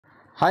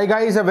Hi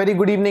guys, a very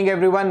good evening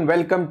everyone.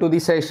 Welcome to the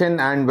session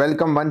and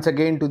welcome once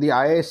again to the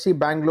IISC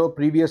Bangalore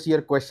previous year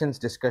questions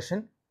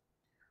discussion.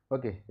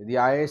 Okay, the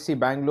IISC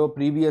Bangalore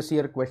previous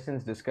year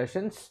questions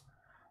discussions.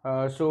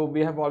 So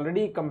we have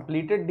already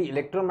completed the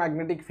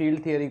electromagnetic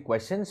field theory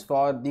questions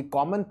for the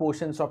common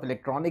portions of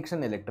electronics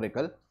and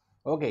electrical.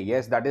 Okay,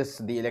 yes, that is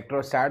the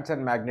electrostats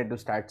and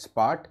magnetostats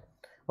part.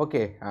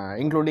 Okay,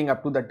 including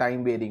up to the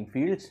time varying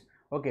fields.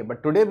 Okay,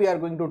 but today we are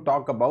going to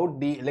talk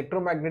about the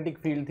electromagnetic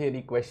field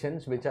theory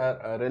questions which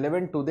are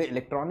relevant to the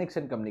electronics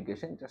and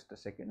communication. Just a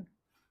second.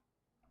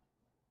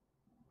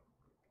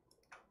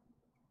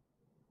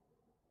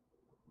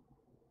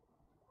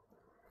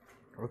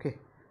 Okay,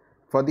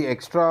 for the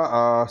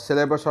extra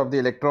syllabus of the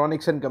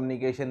electronics and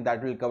communication,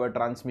 that will cover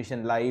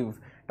transmission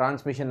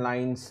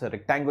lines,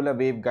 rectangular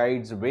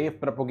waveguides, wave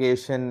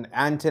propagation,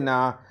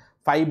 antenna,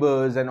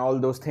 fibers and all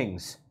those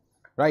things.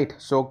 Right,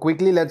 so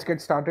quickly let's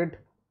get started.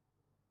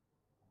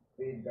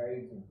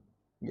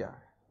 Yeah,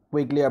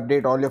 quickly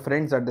update all your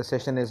friends that the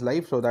session is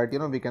live so that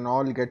we can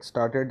all get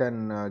started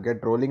and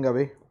get rolling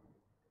away.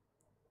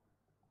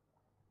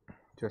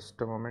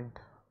 Just a moment.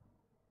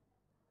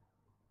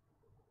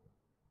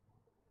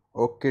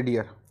 Okay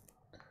dear.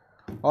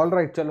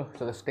 Alright, chalo,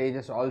 so the stage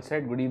is all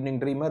set. Good evening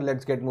dreamer,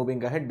 let's get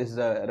moving ahead. This is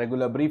a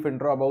regular brief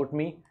intro about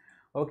me.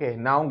 Okay,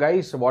 now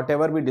guys,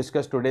 whatever we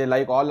discuss today,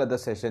 like all other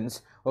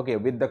sessions, okay,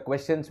 with the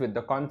questions, with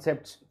the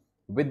concepts,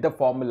 with the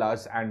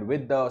formulas and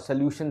with the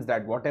solutions,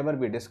 that whatever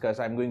we discuss,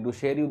 I'm going to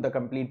share you the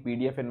complete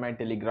PDF in my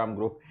Telegram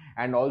group,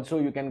 and also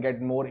you can get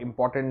more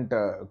important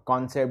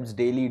concepts,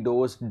 daily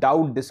dose,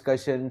 doubt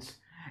discussions,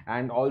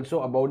 and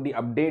also about the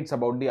updates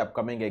about the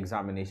upcoming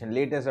examination,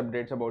 latest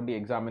updates about the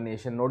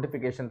examination,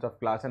 notifications of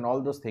class and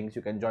all those things.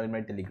 You can join my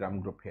Telegram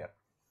group here.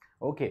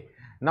 Okay,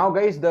 now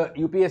guys, the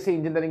UPSC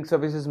Engineering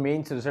Services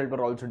mains result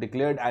were also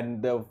declared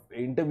and the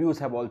interviews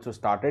have also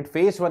started.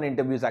 Phase 1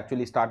 interviews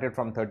actually started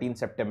from 13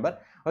 September.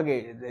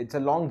 Okay, it's a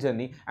long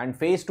journey, and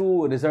phase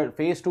 2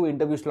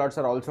 interview slots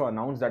are also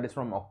announced, that is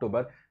from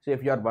October. So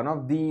if you are one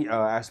of the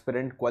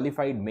aspirant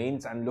qualified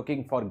mains and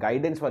looking for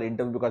guidance for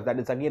interview, because that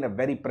is again a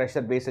very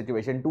pressure based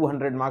situation,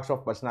 200 marks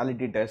of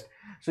personality test,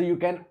 so you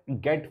can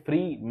get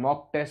free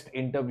mock test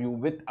interview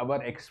with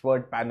our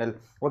expert panel.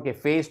 Okay,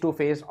 face to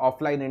face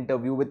offline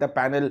interview with a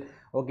panel,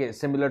 okay,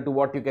 similar to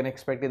what you can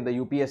expect in the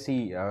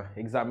UPSC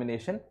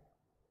examination.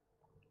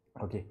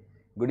 Okay,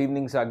 good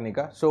evening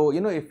Sagnika. So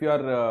if you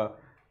are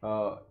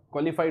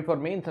qualified for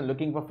mains and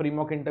looking for free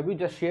mock interview,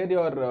 just share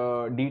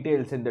your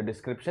details in the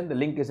description. The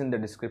link is in the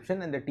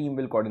description and the team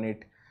will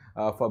coordinate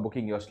for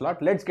booking your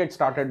slot. Let's get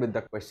started with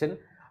the question.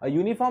 A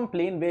uniform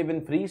plane wave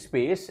in free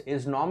space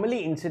is normally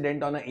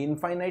incident on an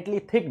infinitely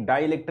thick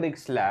dielectric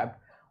slab.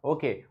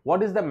 Okay,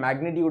 what is the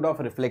magnitude of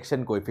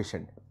reflection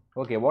coefficient?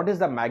 Okay, what is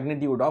the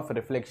magnitude of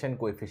reflection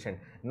coefficient?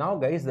 Now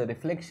guys, the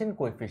reflection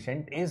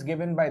coefficient is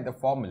given by the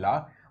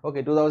formula.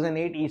 Okay,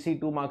 2008 ECE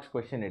 2 marks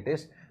question it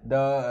is.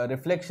 The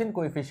reflection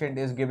coefficient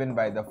is given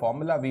by the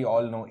formula. We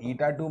all know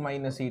eta 2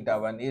 minus eta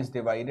 1 is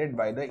divided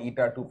by the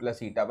eta 2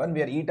 plus eta 1,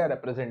 where eta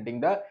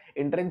representing the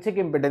intrinsic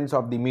impedance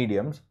of the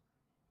medium.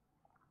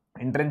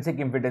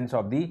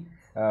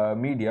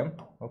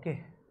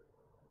 Okay,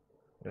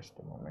 just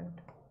a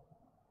moment.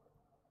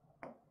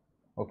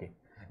 Okay,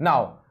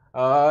 now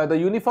the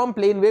uniform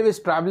plane wave is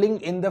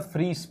traveling in the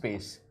free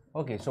space.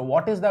 Okay, so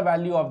what is the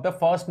value of the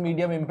first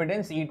medium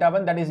impedance? Eta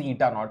 1, that is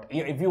eta naught.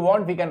 If you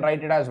want, we can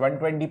write it as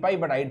 120 pi,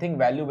 but I think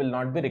value will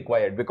not be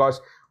required, because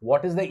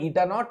what is the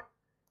eta naught?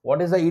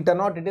 What is the eta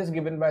naught? It is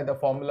given by the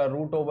formula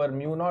root over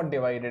mu naught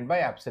divided by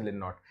epsilon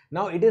naught.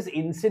 Now it is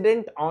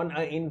incident on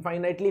an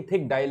infinitely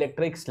thick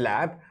dielectric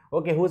slab,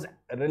 okay, whose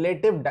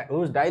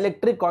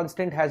dielectric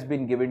constant has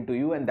been given to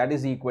you, and that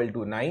is equal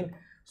to 9.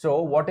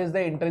 So what is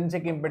the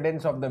intrinsic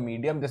impedance of the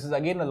medium? This is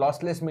again a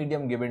lossless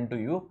medium given to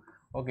you.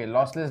 Okay,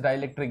 lossless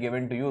dielectric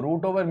given to you,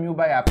 root over mu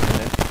by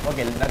epsilon.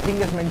 Okay, nothing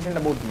is mentioned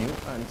about mu,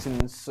 and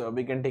since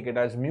we can take it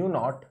as mu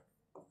naught.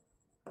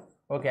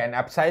 Okay, and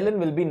epsilon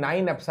will be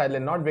 9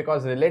 epsilon naught,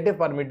 because relative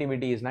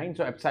permittivity is 9.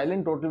 So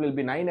epsilon total will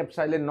be 9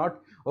 epsilon naught.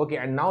 Okay,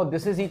 and now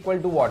this is equal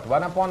to what?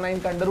 1 upon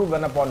 9 under root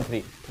 1 upon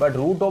 3. But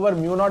root over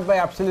mu naught by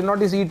epsilon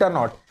naught is eta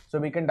naught. So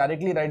we can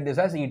directly write this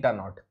as eta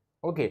naught.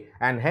 Okay,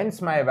 and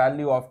hence my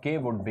value of k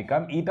would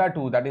become eta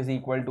 2, that is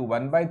equal to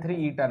 1 by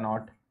 3 eta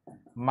naught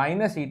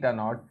minus eta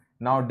naught,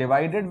 now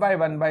divided by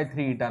 1 by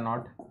 3 eta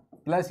naught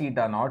plus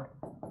eta naught.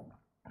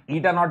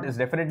 Eta naught is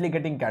definitely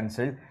getting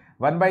cancelled.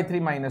 1 by 3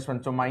 minus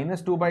 1, so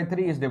minus 2 by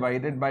 3 is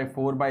divided by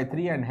 4 by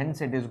 3, and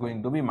hence it is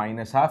going to be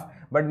minus half.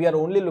 But we are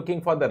only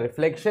looking for the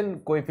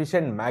reflection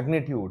coefficient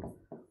magnitude.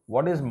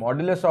 What is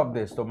modulus of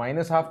this? So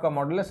minus half ka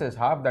modulus is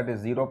half, that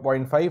is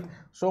 0.5.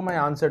 So my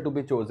answer to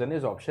be chosen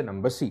is option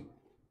number C.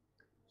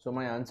 So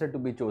my answer to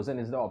be chosen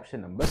is the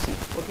option number C.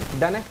 Okay,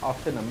 done it.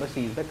 Option number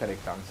C is the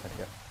correct answer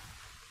here.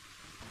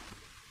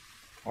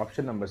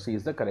 Option number C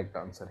is the correct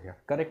answer here.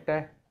 Correct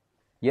hai?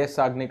 Yes,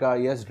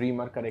 Sagnika. Yes,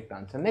 Dreamer. Correct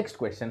answer. Next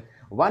question.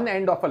 One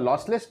end of a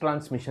lossless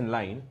transmission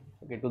line.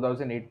 Okay,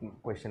 2008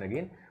 question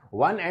again.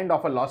 One end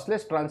of a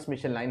lossless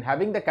transmission line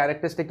having the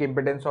characteristic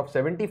impedance of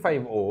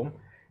 75 ohm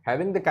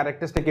having the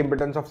characteristic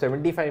impedance of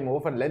 75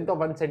 ohm and length of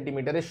 1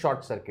 centimeter is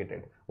short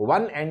circuited.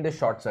 One end is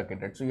short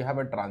circuited. So you have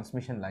a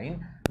transmission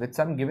line with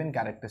some given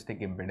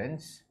characteristic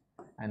impedance,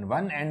 and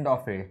one end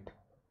of it,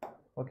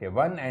 okay,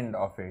 one end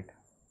of it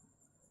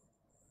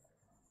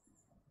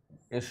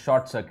is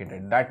short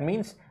circuited. That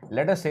means,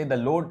 let us say the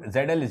load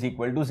ZL is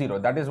equal to 0.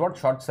 That is what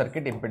short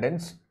circuit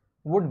impedance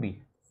would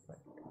be.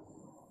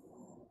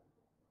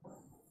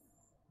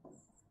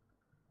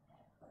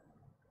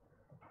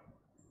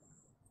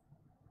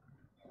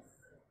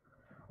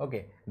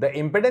 Okay, the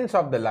impedance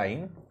of the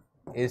line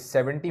is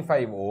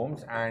 75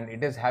 ohms and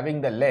it is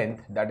having the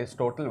length, that is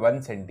total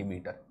 1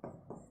 centimeter.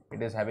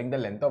 It is having the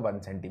length of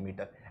 1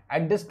 centimeter.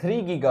 At this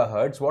 3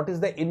 gigahertz, what is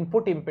the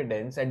input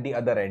impedance at the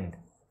other end?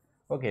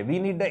 Okay, we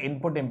need the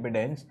input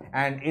impedance,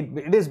 and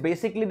it is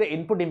basically the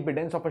input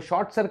impedance of a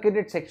short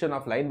circuited section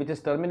of line which is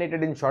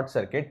terminated in short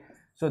circuit.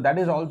 So that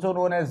is also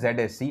known as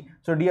ZSC.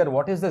 So dear,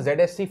 what is the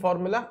ZSC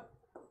formula?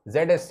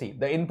 ZSC,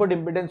 the input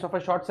impedance of a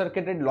short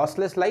circuited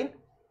lossless line.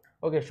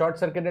 Okay, short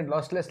circuited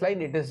lossless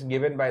line, it is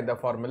given by the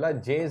formula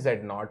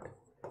JZ0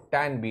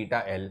 tan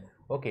beta L.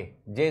 Okay,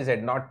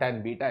 JZ0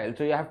 tan beta L.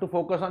 So you have to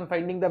focus on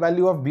finding the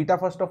value of beta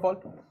first of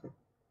all.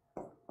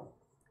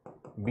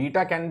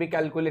 Beta can be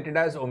calculated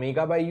as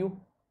omega by u.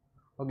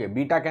 Okay,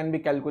 beta can be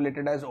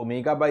calculated as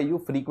omega by u.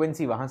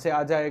 Frequency wahan se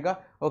aa jayega.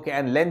 Okay,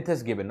 and length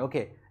is given.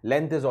 Okay,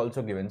 length is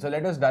also given. So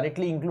let us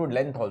directly include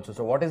length also.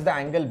 So what is the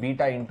angle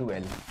beta into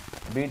L?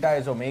 Beta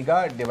is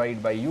omega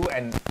divided by u,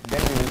 and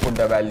then we will put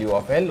the value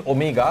of L.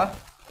 Omega,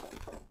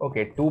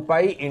 okay, 2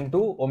 pi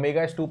into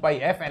omega is 2 pi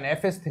f, and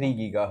f is 3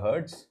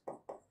 gigahertz.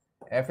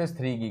 F is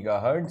 3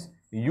 gigahertz.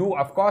 U,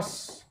 of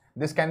course,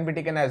 this can be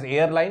taken as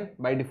airline.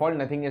 By default,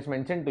 nothing is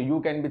mentioned. So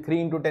U can be 3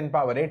 into 10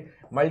 power 8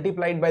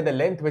 multiplied by the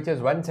length, which is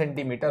 1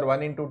 centimeter,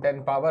 1 into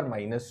 10 power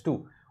minus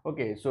 2.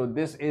 Okay, so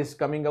this is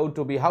coming out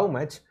to be how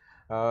much?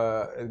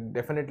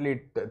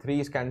 Definitely 3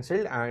 is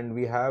cancelled, and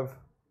we have,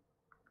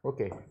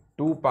 okay,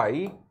 2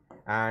 pi,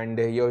 and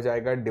ye ho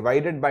jayega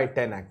divided by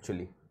 10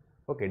 actually.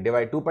 Okay,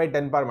 divide 2 pi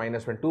 10 power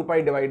minus 1, 2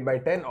 pi divided by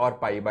 10 or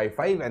pi by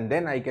 5, and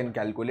then I can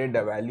calculate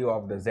the value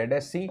of the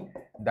ZSC,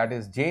 that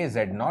is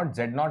JZ0.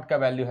 Z0 ka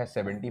value has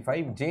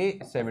 75,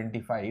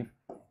 J75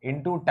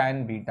 into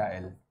tan beta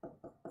L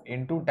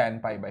into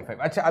tan pi by 5.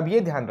 Acha, ab ye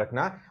dhyan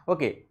rakhna,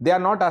 okay, they are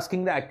not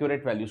asking the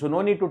accurate value, so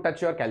no need to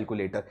touch your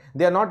calculator.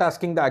 They are not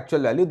asking the actual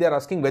value, they are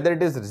asking whether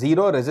it is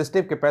 0,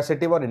 resistive,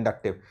 capacitive or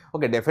inductive.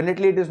 Okay,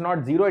 definitely it is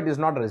not 0, it is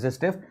not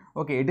resistive.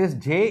 Okay, it is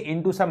J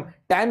into some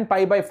tan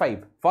pi by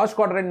 5. First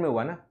quadrant mein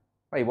hua na.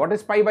 Pi, what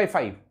is pi by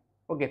 5?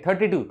 Okay,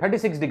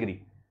 36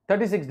 degree.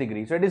 36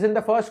 degree. So it is in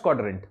the first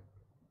quadrant.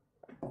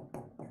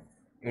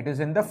 It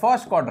is in the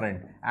first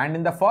quadrant, and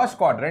in the first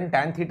quadrant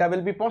tan theta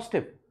will be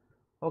positive.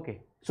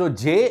 Okay, so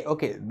J,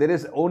 okay, there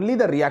is only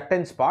the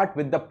reactance part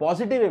with the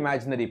positive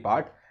imaginary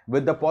part,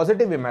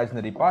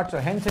 so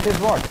hence it is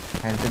what?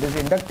 Hence it is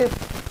inductive.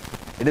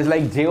 It is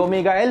like J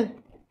omega L,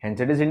 hence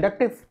it is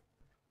inductive.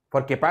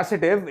 For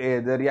capacitive,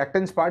 the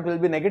reactance part will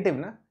be negative,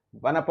 na?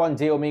 1 upon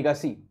J omega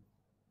C.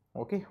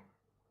 Okay.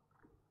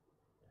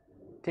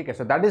 Okay,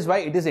 so that is why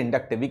it is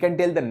inductive. We can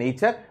tell the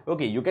nature.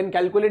 Okay, you can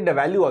calculate the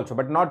value also,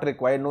 but not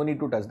required. No need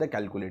to touch the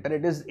calculator.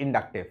 It is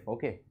inductive.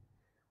 Okay.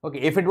 Okay,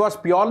 if it was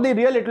purely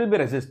real, it will be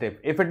resistive.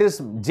 If it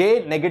is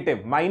J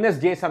negative minus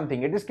J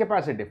something, it is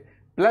capacitive.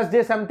 Plus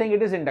J something,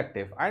 it is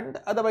inductive. And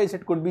otherwise,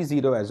 it could be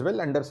 0 as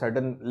well under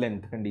certain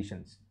length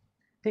conditions.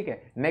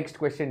 Okay, next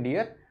question,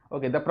 dear.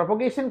 Okay, the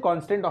propagation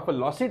constant of a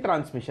lossy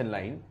transmission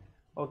line.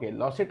 Okay,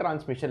 lossy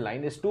transmission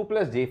line is 2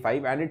 plus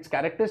J5 and its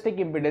characteristic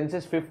impedance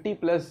is 50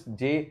 plus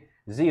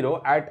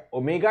J0 at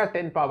omega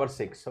 10 power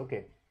 6.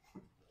 Okay.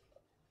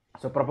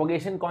 So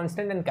propagation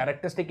constant and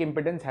characteristic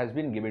impedance has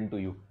been given to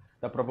you.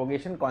 The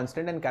propagation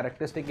constant and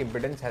characteristic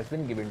impedance has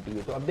been given to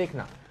you. So, ab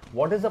dekhna,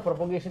 what is the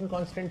propagation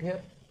constant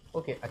here?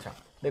 Okay, acha,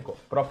 dekho,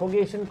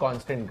 propagation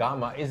constant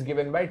gamma is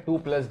given by 2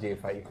 plus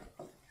J5.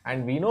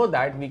 And we know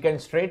that we can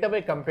straight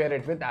away compare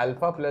it with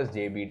alpha plus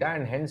J beta,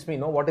 and hence we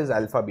know what is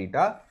alpha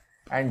beta.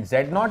 And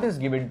Z0 is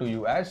given to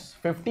you as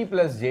 50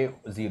 plus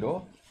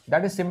J0,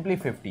 that is simply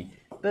 50.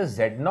 The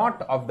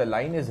Z0 of the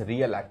line is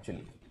real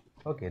actually.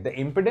 Okay, the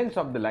impedance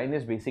of the line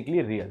is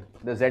basically real.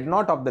 The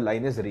Z0 of the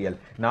line is real.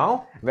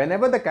 Now,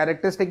 whenever the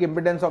characteristic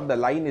impedance of the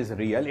line is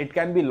real, it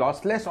can be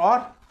lossless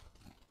or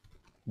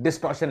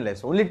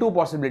distortionless. Only two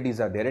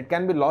possibilities are there. It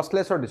can be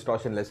lossless or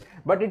distortionless,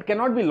 but it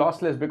cannot be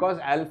lossless because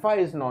alpha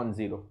is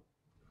non-zero.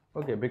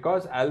 Okay,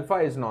 because alpha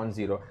is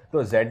non-zero.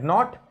 So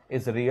Z0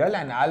 is real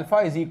and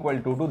alpha is equal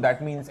to 2.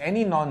 That means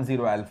any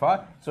non-zero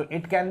alpha. So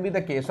it can be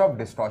the case of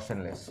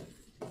distortionless.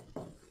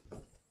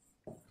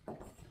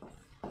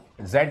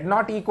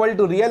 Z0 equal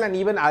to real and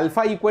even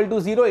alpha equal to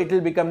 0, it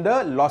will become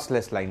the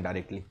lossless line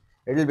directly.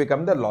 It will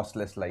become the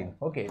lossless line.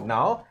 Okay,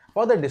 now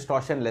for the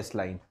distortionless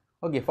line.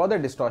 Okay, for the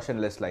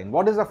distortionless line,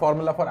 what is the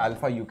formula for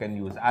alpha you can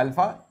use?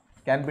 Alpha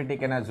can be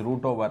taken as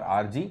root over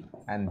Rg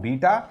and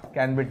beta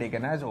can be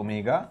taken as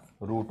omega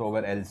root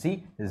over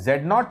Lc.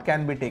 Z0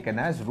 can be taken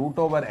as root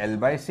over L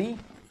by C,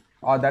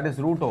 or that is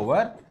root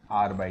over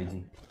R by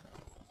G.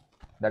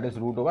 that is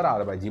root over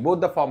r by g.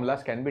 Both the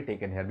formulas can be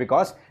taken here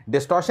because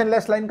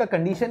distortionless line का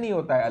condition ही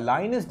होता है, a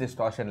line is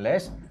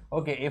distortionless,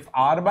 okay, if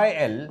r by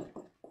l,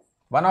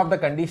 one of the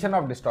condition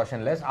of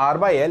distortionless, r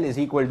by l is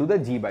equal to the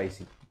g by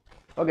c.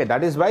 Okay,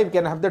 that is why we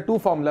can have the two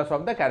formulas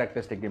of the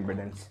characteristic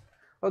impedance.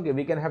 Okay,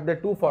 we can have the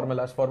two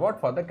formulas for what?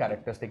 For the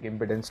characteristic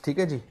impedance. ठीक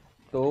है जी,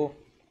 तो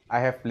I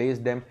have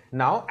placed them.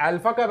 Now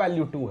alpha का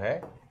value 2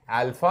 है,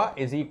 alpha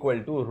is equal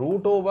to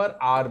root over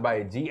r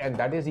by g and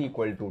that is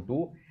equal to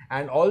 2,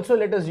 and also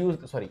let us use,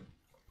 sorry,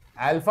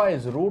 alpha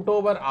is root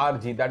over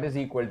rg that is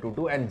equal to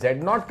 2, and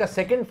z0 का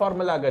second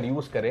formula अगर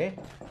use करें,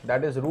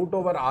 that is root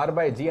over r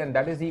by g and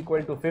that is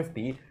equal to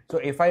 50. So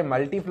if I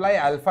multiply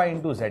alpha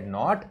into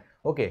z0,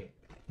 okay,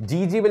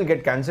 gg will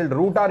get cancelled,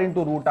 root r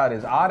into root r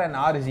is r, and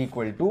r is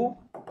equal to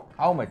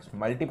how much?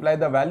 Multiply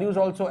the values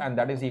also, and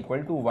that is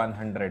equal to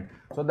 100.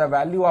 So the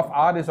value of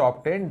r is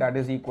obtained, that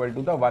is equal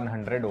to the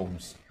 100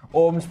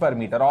 ohms per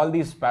meter. All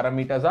these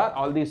parameters are,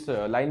 all these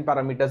line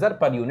parameters are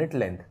per unit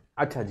length.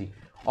 Acha ji.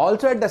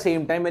 Also at the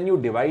same time when you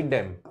divide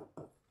them,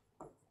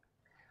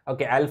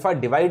 okay, alpha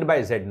divide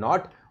by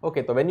z0,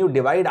 okay, so when you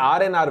divide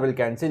r and r will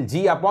cancel,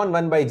 g upon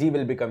 1 by g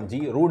will become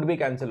g, root bhi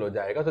cancel ho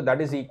jayega, so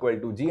that is equal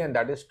to g, and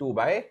that is 2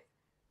 by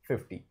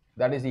 50.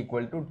 That is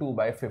equal to 2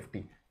 by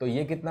 50. तो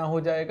ये कितना हो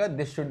जाएगा?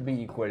 This should be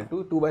equal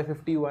to 2 by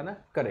 50 हुआ ना?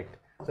 Correct.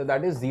 So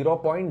that is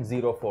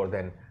 0.04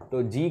 then.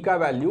 तो G का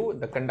value,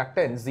 the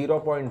conductance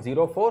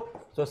 0.04,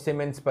 so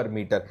Siemens per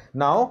meter.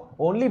 Now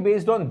only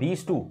based on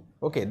these two,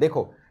 okay,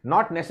 देखो,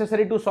 not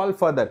necessary to solve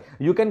further.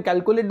 You can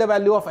calculate the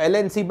value of L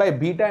and C by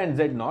beta and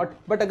Z0.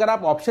 But अगर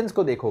आप options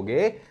को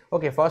देखोगे,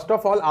 okay, first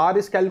of all R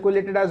is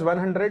calculated as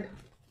 100.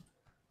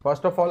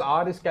 First of all,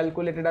 R is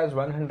calculated as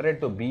 100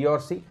 to B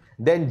or C.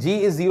 Then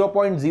G is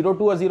 0.02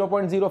 or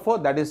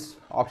 0.04. That is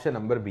option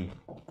number B.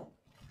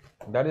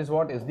 That is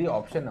what is the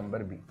option number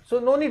B. So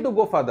no need to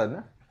go further,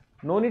 na?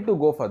 No need to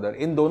go further.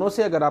 इन दोनों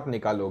से अगर आप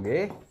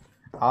निकालोगे,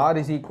 R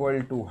is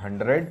equal to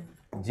 100,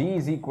 G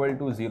is equal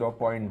to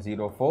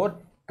 0.04,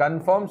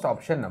 confirms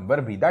option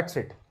number B. That's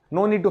it.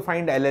 No need to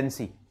find L and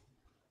C.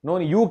 No,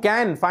 you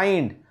can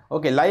find.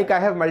 Okay, like I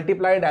have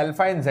multiplied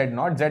alpha and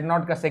Z0,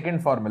 Z0 का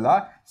second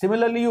formula.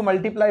 Similarly, you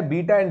multiply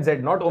beta and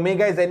Z0,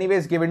 omega is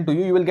anyways given to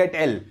you, you will get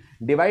L.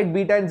 Divide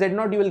beta and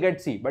Z0, you will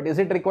get C. But is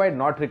it required?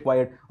 Not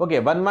required. Okay,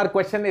 one mark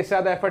question, इससे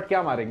ज़्यादा effort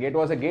क्या मारेंगे? It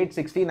was a GATE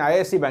 16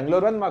 IISC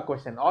Bangalore 1 mark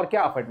question. और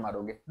क्या effort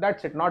मारोगे?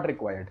 That's it, not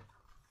required.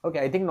 Okay,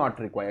 I think not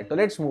required. So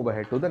let's move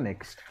ahead to the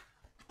next.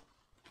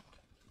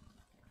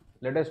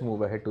 Let us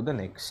move ahead to the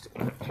next.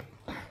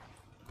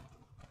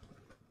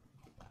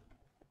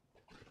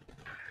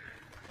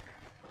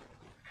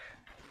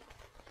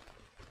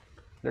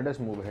 Let us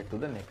move ahead to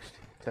the next.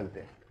 चलते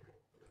हैं.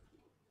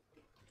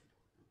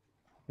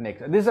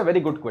 Next, this is a very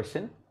good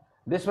question.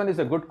 This one is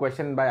a good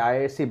question by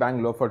IISC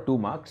Bangalore for 2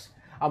 marks.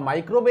 A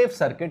microwave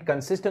circuit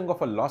consisting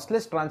of a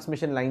lossless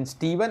transmission lines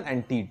T1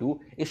 and T2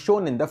 is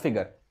shown in the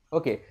figure.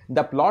 Okay,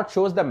 the plot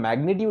shows the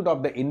magnitude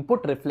of the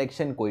input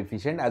reflection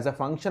coefficient as a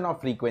function of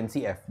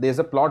frequency f. There is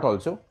a plot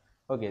also.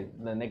 Okay,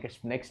 the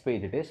next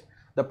page it is.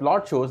 The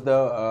plot shows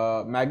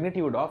the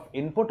magnitude of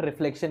input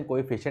reflection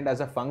coefficient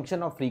as a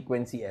function of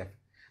frequency f.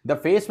 The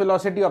phase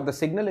velocity of the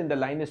signal in the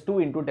line is 2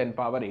 into 10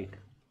 power 8.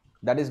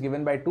 That is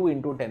given by 2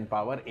 into 10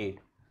 power 8.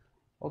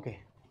 Okay.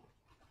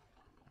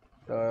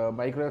 The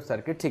microwave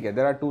circuit, okay,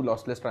 there are two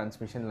lossless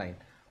transmission line.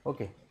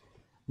 Okay.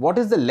 What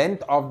is the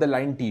length of the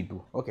line T2?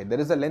 Okay, there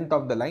is a length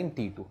of the line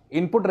T2.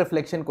 Input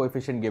reflection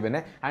coefficient given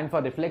hai, and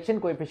for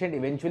reflection coefficient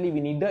eventually we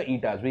need the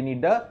etas, we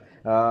need the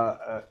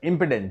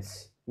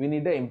impedance. We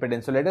need the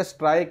impedance. So let us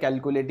try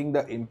calculating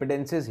the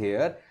impedances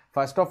here.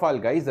 First of all,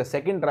 guys, the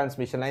second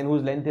transmission line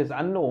whose length is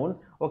unknown,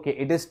 okay,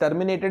 it is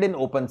terminated in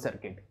open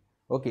circuit.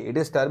 Okay, it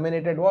is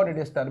terminated what? It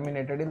is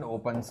terminated in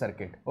open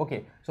circuit.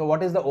 Okay, so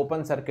what is the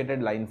open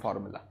circuited line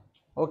formula?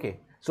 Okay,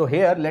 so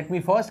here let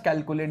me first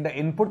calculate the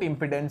input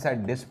impedance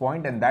at this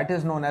point, and that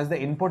is known as the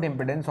input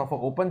impedance of an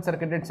open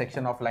circuited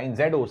section of line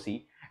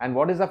ZOC. And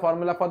what is the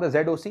formula for the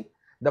ZOC?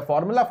 The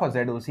formula for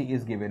ZOC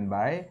is given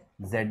by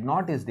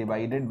Z0 is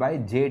divided by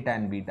J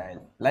tan beta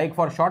L. Like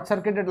for short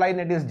circuited line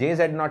it is J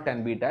Z0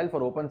 tan beta L.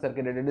 For open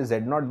circuited it is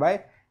Z0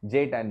 by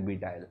J tan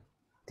beta L.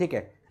 ठीक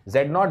है,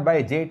 Z0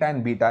 by J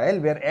tan beta L,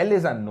 where L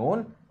is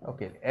unknown.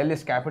 Okay, L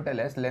is capital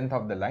S, length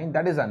of the line,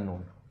 that is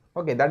unknown.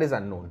 Okay, that is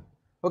unknown.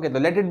 Okay, so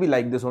let it be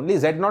like this only.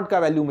 Z0 का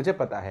value मुझे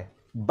पता है.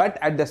 But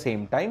at the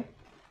same time,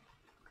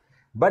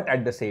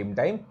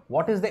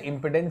 what is the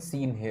impedance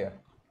seen here?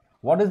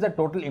 What is the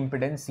total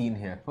impedance seen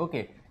here?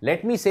 Okay,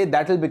 let me say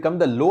that will become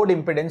the load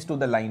impedance to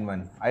the line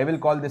 1. I will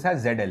call this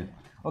as ZL.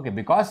 Okay,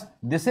 because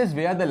this is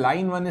where the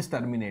line 1 is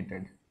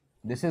terminated.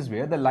 This is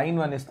where the line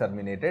 1 is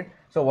terminated.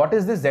 So what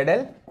is this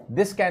ZL?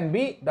 This can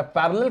be the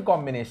parallel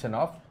combination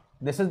of,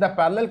 this is the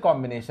parallel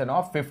combination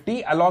of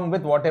 50 along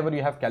with whatever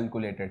you have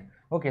calculated.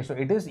 Okay, so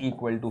it is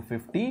equal to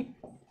 50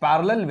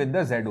 parallel with the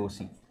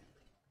ZOC.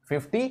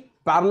 50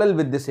 parallel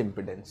with this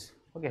impedance.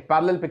 Okay,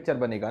 parallel picture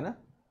banega na?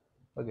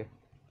 Okay.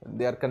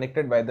 They are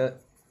connected by the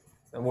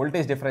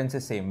voltage difference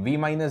is same, V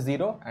minus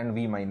 0 and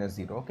V minus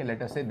 0. Okay,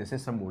 let us say this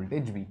is some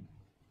voltage V.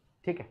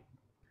 ठीक है.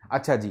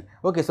 Acha ji.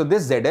 Okay, so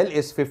this ZL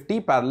is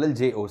 50 parallel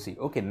JOC.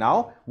 Okay,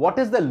 now what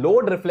is the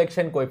load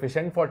reflection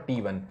coefficient for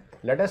T1?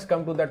 Let us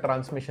come to the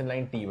transmission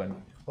line T1.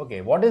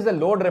 Okay, what is the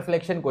load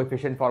reflection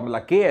coefficient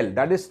formula? KL,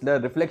 that is the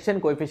reflection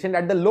coefficient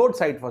at the load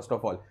side first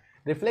of all.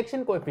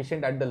 Reflection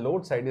coefficient at the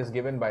load side is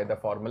given by the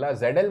formula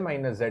ZL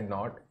minus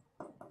Z0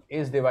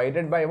 is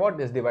divided by what?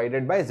 Is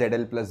divided by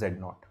ZL plus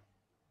Z0.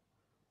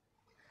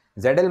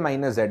 ZL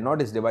minus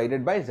Z0 is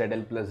divided by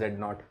ZL plus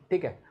Z0.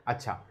 ठीक है?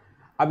 अच्छा,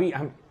 अभी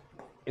हम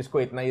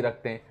इसको इतना ही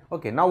रखते हैं.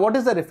 Okay, now what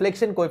is the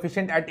reflection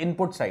coefficient at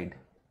input side?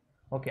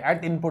 Okay,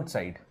 at input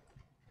side.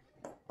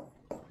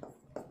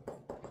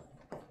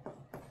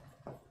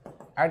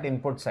 At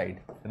input side,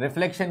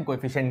 reflection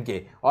coefficient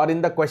K, or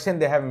in the question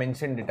they have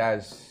mentioned it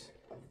as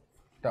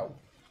tau.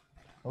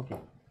 Okay,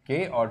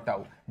 K or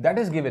tau. That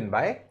is given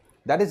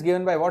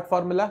by what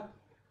formula?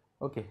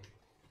 Okay,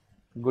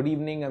 good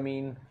evening,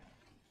 Amin.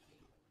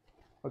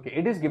 Okay,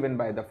 it is given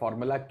by the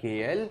formula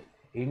KL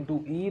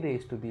into e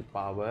raised to the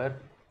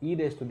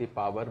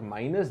power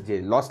minus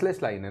j.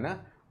 Lossless line है ना?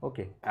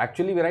 Okay,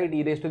 actually we write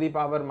e raised to the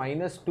power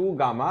minus 2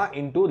 gamma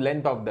into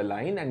length of the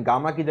line, and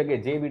gamma की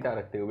जगह j beta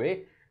रखते हुए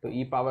तो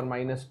e power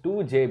minus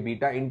 2 j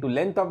beta into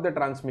length of the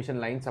transmission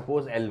line,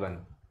 suppose L1.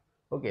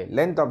 Okay,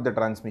 length of the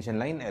transmission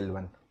line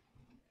L1.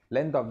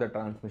 Length of the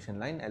transmission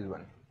line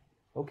L1.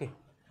 Okay,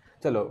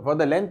 चलो, for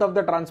the length of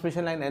the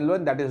transmission line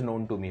L1, that is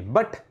known to me.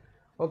 But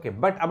okay,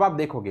 but अब आप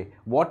देखोगे,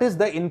 what is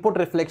the input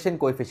reflection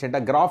coefficient? A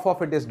graph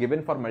of it is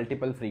given for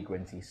multiple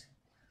frequencies.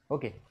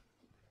 Okay,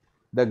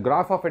 the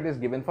graph of it is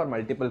given for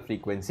multiple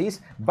frequencies,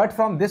 but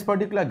from this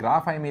particular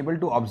graph I am able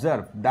to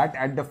observe that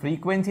at the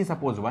frequency,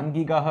 suppose 1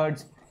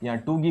 gigahertz, yeah,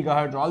 2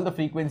 gigahertz, all the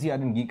frequency are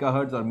in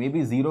gigahertz, or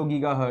maybe 0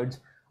 gigahertz.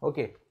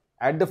 Okay,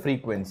 at the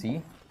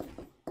frequency,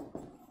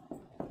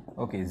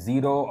 okay,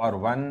 0 or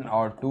 1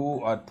 or 2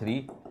 or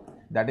 3,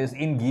 that is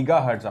in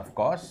gigahertz of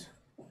course.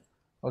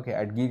 Okay,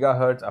 at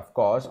gigahertz of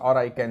course, or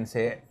I can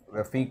say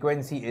the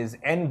frequency is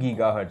n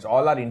gigahertz,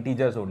 all are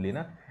integers only,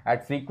 na?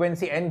 At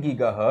frequency n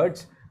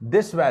gigahertz,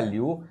 this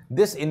value,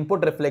 this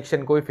input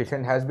reflection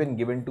coefficient has been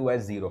given to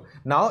as 0.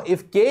 Now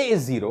if k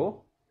is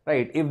 0,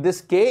 right, if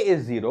this k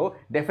is 0,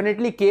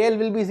 definitely KL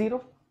will be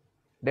 0.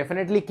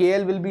 Definitely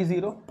KL will be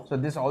 0. So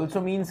this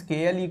also means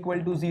KL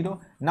equal to 0.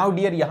 Now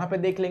dear, यहाँ पे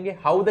देख लेंगे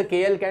how the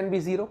KL can be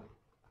 0.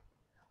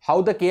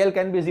 How the KL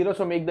can be 0?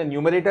 So make the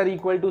numerator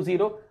equal to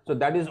 0. So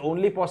that is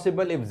only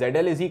possible if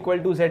ZL is equal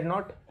to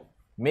Z0.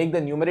 Make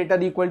the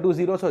numerator equal to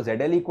 0. So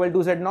ZL equal to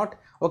Z0.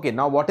 Okay,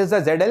 now what is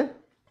the ZL?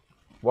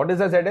 What is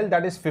the ZL?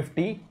 That is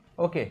 50.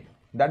 Okay,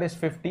 that is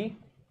 50.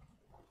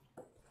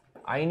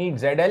 I need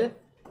ZL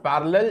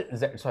parallel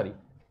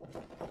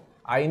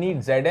I need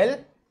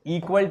ZL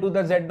equal to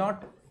the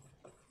Z0.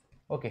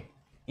 Okay,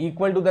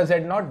 equal to the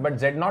Z0, but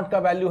Z0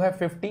 का value है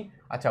 50.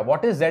 अच्छा,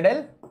 what is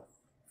ZL?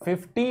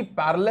 50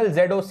 parallel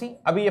ZOC.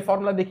 अभी ये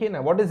formula देखिए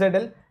ना, what is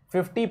ZL?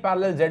 50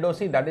 parallel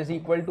ZOC, that is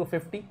equal to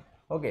 50.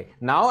 Okay,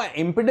 now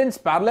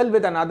impedance parallel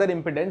with another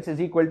impedance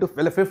is equal to,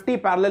 well, 50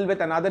 parallel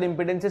with another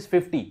impedance is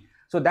 50.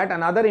 So that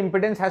another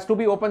impedance has to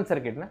be open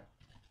circuit, na?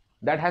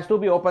 That has to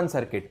be open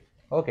circuit.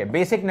 Okay,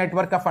 basic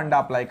network का फंडा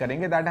apply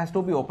करेंगे, that has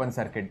to be open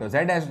circuit. तो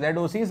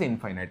ZOC is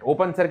infinite.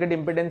 Open circuit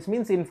impedance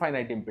means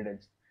infinite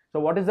impedance. So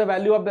what is the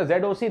value of the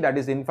ZOC? That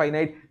is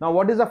infinite. Now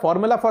what is the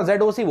formula for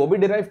ZOC? वो भी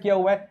derive किया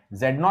हुआ है,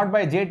 Z0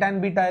 by J tan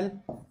beta L.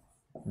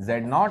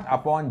 Z0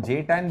 upon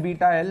J tan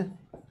beta L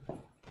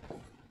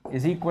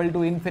is equal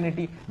to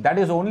infinity. That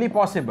is only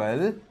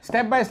possible,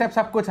 step by step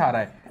सब कुछ आ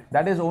रहा है.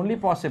 That is only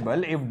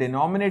possible if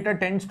denominator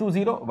tends to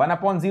 0. 1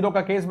 upon 0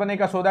 का case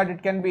बनेगा, so that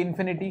it can be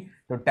infinity.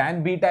 So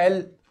tan beta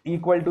L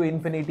equal to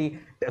infinity,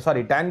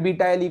 sorry, tan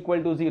beta L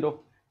equal to 0.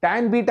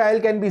 Tan beta L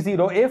can be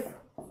 0 if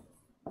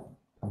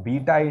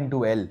beta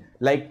into L,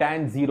 like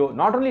tan 0,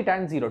 not only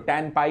tan 0,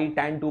 tan pi,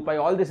 tan 2 pi,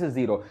 all this is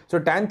 0. So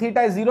tan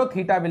theta is 0,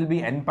 theta will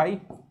be n pi.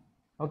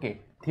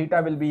 Okay,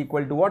 theta will be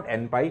equal to what?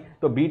 N pi.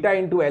 So beta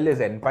into L is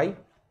n pi.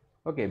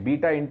 Okay,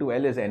 beta into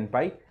L is n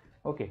pi.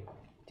 Okay,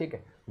 ठीक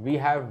है. We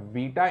have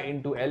beta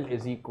into L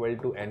is equal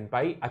to n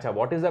pi. अच्छा,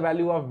 what is the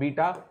value of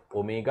beta?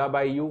 Omega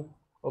by u.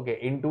 Okay,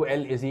 into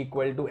L is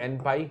equal to n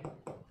pi.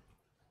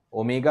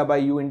 Omega by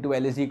u into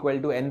L is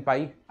equal to n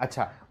pi.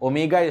 अच्छा,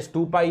 omega is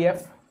 2 pi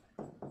f.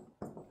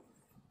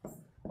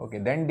 Okay,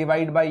 then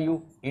divide by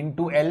u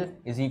into L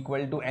is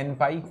equal to n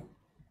pi.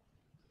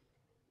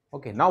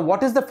 Okay, now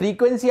what is the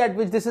frequency at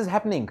which this is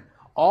happening?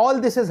 All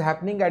this is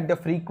happening at the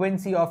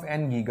frequency of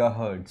n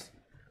gigahertz.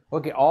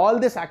 Okay, all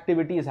this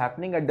activity is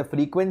happening at the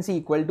frequency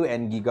equal to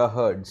n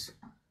gigahertz.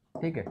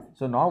 Okay,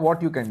 so now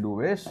what you can do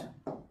is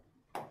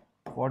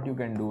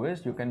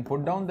you can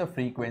put down the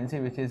frequency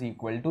which is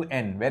equal to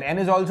n, where n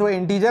is also an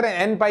integer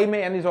and n pi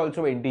mein n is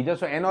also an integer,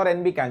 so n or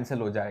n bhi cancel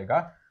ho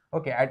jayega.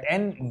 Okay, at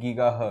n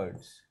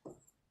gigahertz.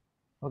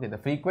 Okay, the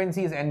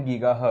frequency is n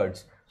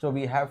gigahertz, so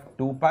we have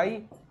 2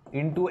 pi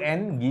into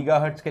n,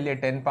 gigahertz के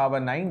लिए 10 power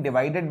 9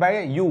 divided by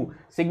u.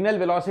 Signal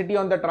velocity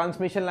on the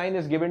transmission line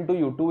is given to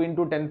you 2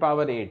 into 10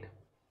 power 8.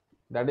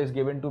 that is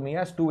given to me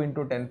as 2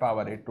 into 10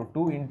 power 8. So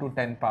 2 into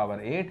 10 power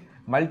 8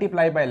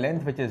 multiply by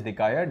length which is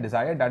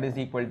desired, that is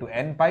equal to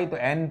n pi. तो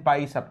n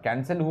pi सब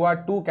cancel हुआ,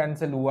 2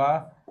 cancel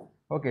हुआ,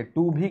 okay,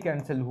 2 भी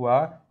cancel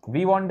हुआ.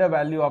 We want the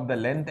value of the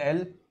length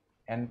L.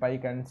 n pi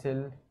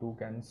cancel, 2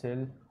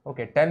 cancel,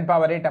 okay, 10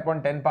 power 8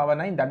 upon 10 power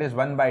 9, that is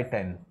 1 by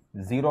 10,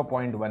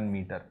 0.1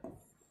 meter.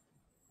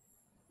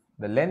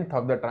 The length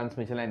of the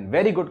transmission line.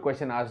 Very good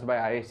question asked by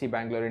IISC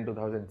Bangalore in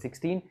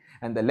 2016,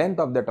 and the length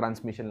of the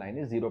transmission line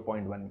is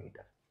 0.1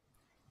 meter.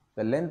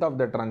 The length of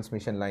the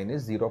transmission line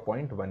is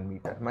 0.1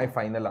 meter. My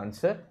final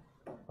answer.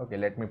 Okay,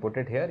 let me put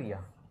it here.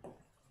 Yeah.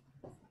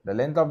 The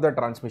length of the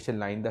transmission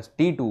line, the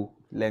T2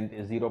 length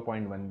is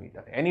 0.1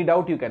 meter. Any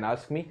doubt you can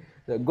ask me.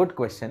 The good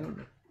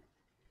question.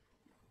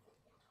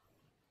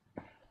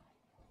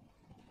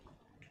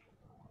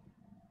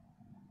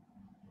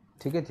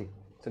 ठीक है जी,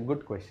 it's a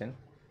good question.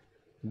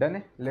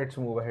 Done. Let's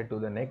move ahead to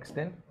the next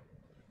then.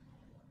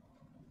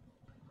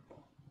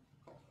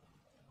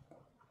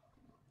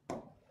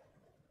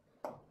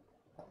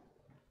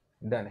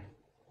 Done.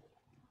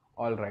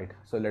 All right.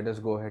 So let us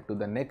go ahead to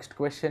the next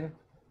question.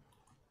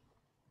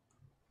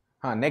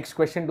 Next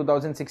question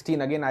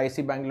 2016 again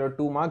IISc Bangalore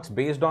 2 marks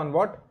based on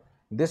what?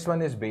 This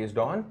one is based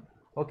on,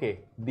 okay,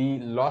 the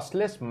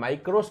lossless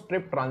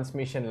microstrip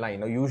transmission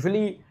line. Now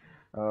usually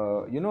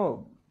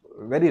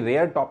very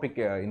rare topic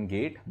in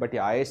GATE, but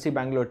yeah, IISc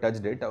Bangalore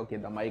touched it. Okay,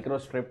 the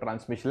microstrip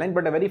transmission line,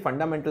 but a very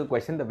fundamental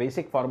question, the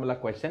basic formula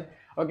question.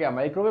 Okay, a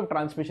microwave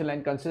transmission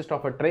line consists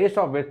of a trace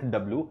of width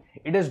W.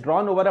 It is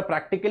drawn over a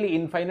practically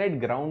infinite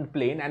ground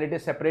plane and it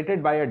is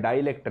separated by a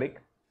dielectric,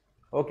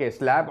 okay,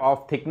 slab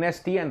of thickness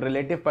T and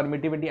relative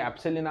permittivity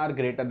epsilon r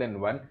greater than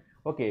 1.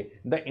 Okay,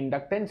 the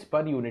inductance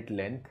per unit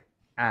length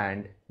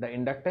and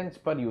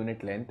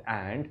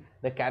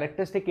the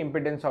characteristic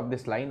impedance of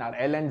this line are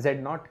L and Z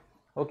naught.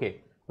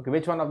 Okay. Okay,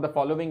 which one of the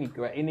following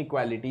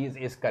inequalities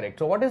is correct?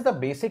 So what is the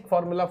basic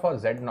formula for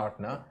Z naught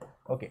na?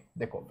 Okay,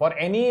 dekho, for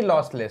any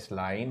lossless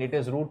line, it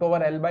is root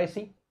over L by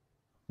C.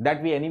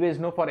 That we anyways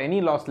know for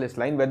any lossless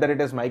line, whether it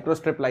is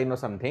microstrip line or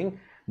something,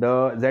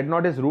 the Z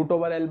naught is root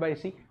over L by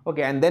C.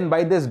 Okay, and then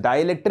by this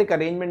dielectric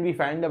arrangement, we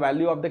find the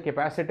value of the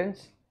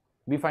capacitance.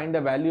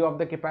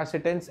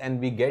 And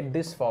we get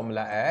this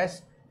formula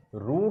as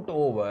root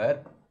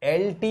over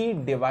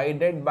LT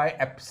divided by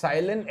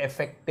epsilon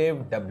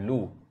effective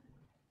W.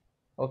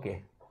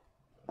 Okay,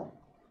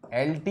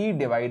 LT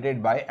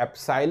divided by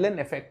epsilon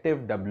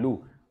effective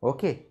W.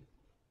 Okay,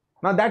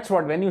 now that's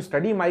what, when you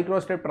study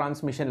microstrip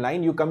transmission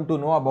line, you come to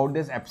know about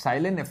this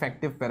epsilon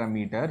effective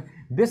parameter.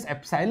 This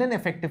epsilon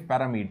effective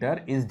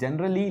parameter is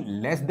generally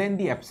less than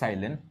the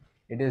epsilon.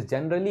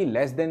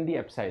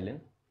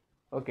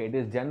 Okay, it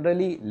is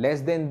generally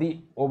less than the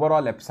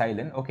overall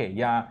epsilon. Okay,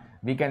 yeah,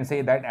 we can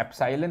say that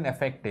epsilon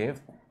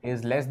effective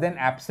is less than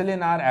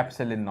epsilon r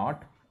epsilon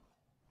naught.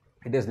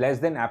 It is less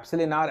than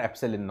epsilon r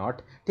epsilon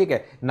naught.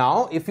 Okay.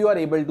 Now, if you are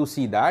able to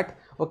see that,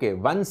 okay,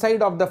 one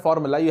side of the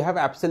formula you have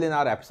epsilon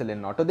r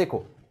epsilon naught. So,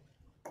 dekho.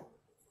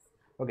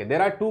 Okay,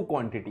 there are two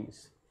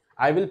quantities.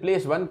 I will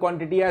place one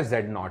quantity as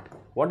Z naught.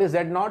 What is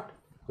Z naught?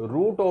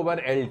 Root over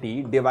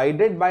LT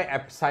divided by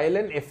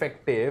epsilon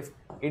effective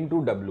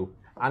into W.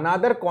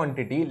 Another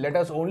quantity, let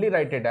us only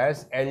write it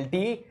as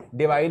LT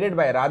divided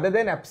by, rather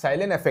than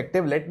epsilon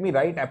effective, let me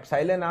write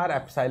epsilon r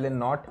epsilon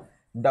naught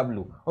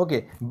W.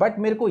 Okay, but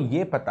मेरे को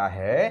ये पता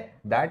है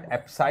that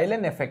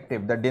epsilon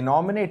effective, the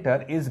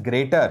denominator is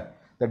greater.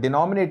 The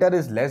denominator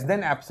is less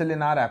than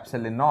epsilon r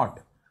epsilon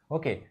naught.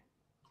 Okay,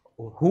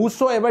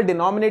 whosoever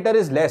denominator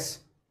is less,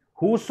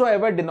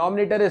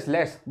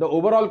 the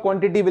overall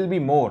quantity will be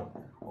more.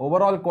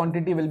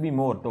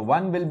 So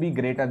 1 will be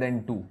greater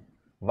than 2.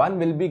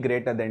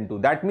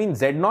 That means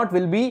Z naught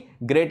will be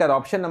greater.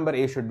 Option number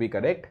A should be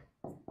correct.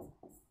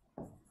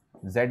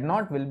 Z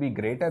naught will be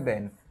greater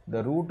than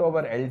the root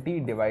over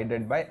LT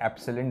divided by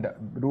epsilon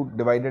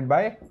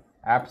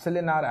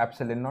r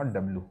epsilon naught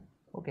W.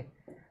 Okay.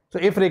 So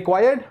if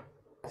required,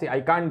 see,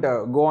 I can't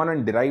go on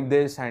and derive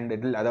this, and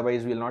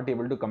otherwise we will not be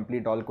able to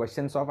complete all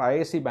questions of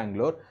IISc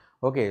Bangalore.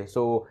 Okay.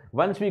 So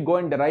once we go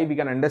and derive, we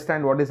can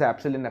understand what is the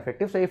epsilon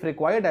effective. So if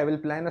required, I will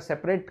plan a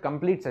separate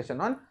complete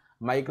session on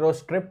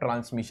microstrip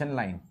transmission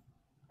line.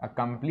 A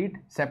complete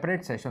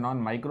separate session on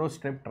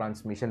microstrip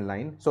transmission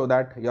line, so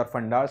that your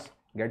fundas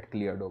get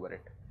cleared over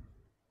it.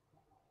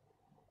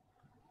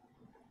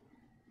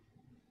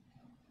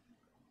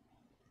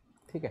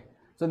 Okay.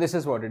 So this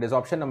is what it is.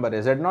 Option number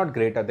is Z naught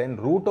greater than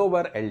root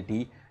over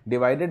LT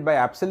divided by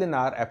epsilon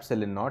r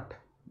epsilon naught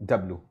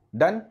W.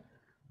 Done?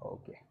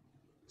 Okay.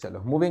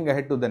 Chalo, moving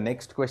ahead to the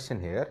next question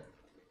here.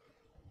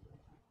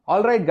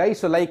 Alright guys,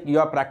 so like you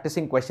are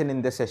practicing question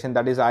in this session,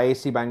 that is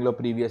IISc Bangalore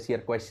previous year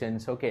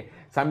questions. Okay,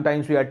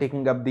 sometimes we are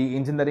taking up the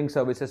engineering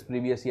services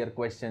previous year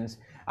questions.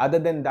 Other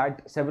than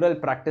that, several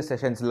practice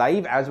sessions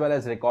live as well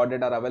as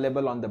recorded are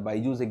available on the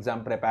BYJU'S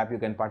exam prep app. You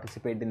can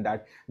participate in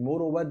that.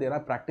 Moreover, there are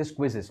practice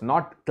quizzes,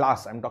 not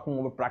class. I'm talking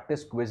about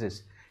practice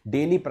quizzes.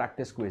 daily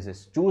practice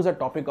quizzes. Choose a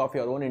topic of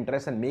your own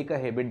interest and make a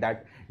habit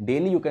that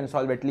daily you can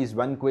solve at least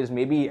one quiz,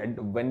 maybe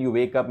when you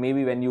wake up,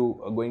 maybe when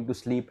you are going to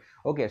sleep.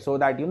 Okay, so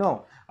that you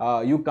know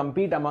you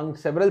compete among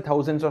several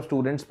thousands of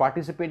students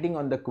participating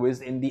on the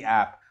quiz in the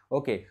app.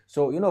 Okay,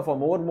 so you know, for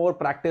more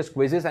practice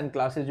quizzes and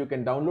classes, you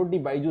can download the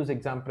BYJU'S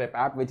Exam Prep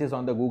app, which is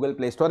on the Google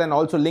Play Store, and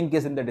also link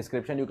is in the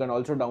description. You can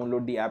also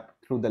download the app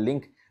through the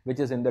link which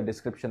is in the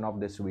description of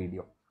this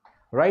video.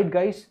 Right,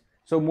 guys?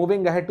 So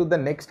moving ahead to the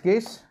next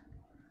case.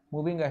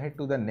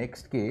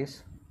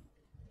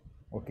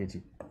 Okay,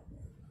 ji.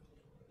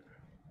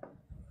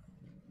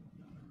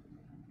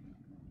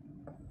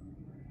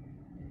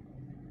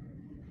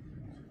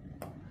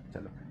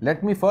 Chalo.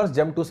 Let me first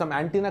jump to some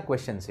antenna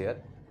questions here.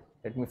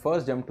 For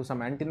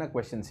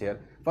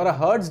a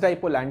Hertz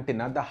dipole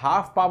antenna, the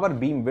half power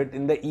beam width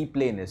in the E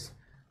plane is,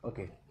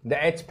 okay, the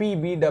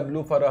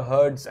HPBW for a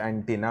Hertz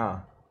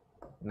antenna,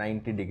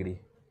 90 degree.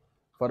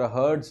 For a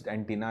Hertz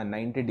antenna,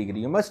 90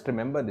 degree. You must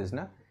remember this,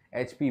 na?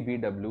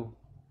 HPBW.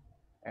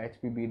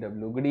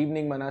 Good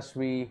evening,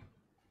 Manaswi.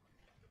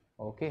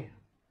 Okay.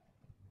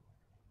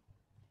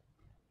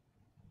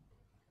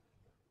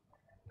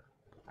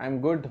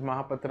 I'm good,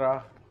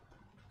 Mahapatra.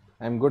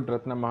 I'm good,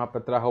 Ratna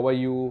Mahapatra. How are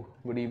you?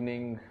 Good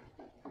evening.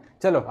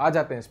 चलो आ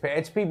जाते हैं इस पे.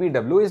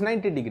 HPBW is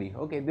 90 degree.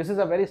 Okay, this has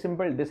a very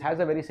simple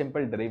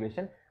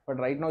derivation, but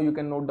right now you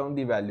can note down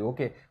the value.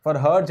 Okay, for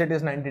Hertz it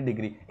is 90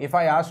 degree. If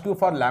I ask you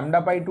for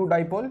lambda by 2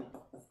 dipole,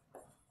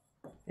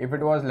 if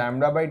it was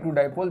lambda by 2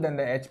 dipole, then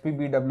the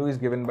HPBW is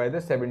given by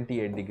the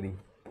 78 degree.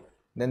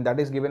 Then that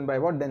is given by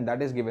what? Then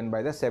that is given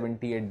by the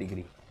 78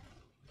 degree.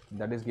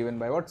 That is given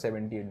by what?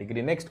 78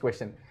 degree. Next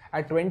question.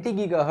 At 20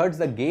 gigahertz,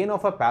 the gain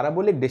of a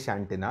parabolic dish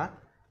antenna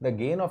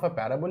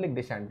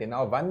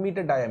of 1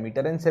 meter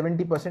diameter and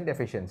 70%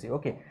 efficiency.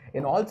 Okay.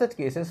 In all such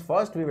cases,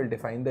 first we will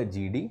define the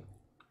GD.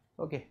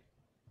 Okay.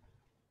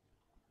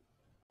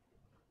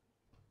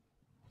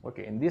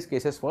 Okay. In these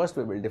cases, first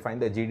we will define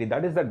the GD.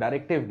 That is the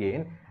directive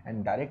gain.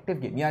 And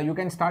directive gain. Yeah, you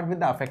can start with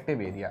the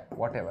effective area.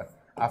 Whatever.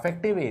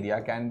 Effective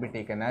area can be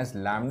taken as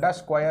lambda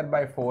square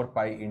by 4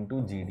 pi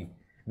into GD.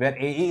 Where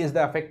AE is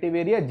the effective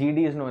area,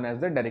 GD is known as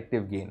the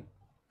directive gain.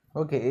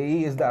 Okay,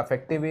 AE is the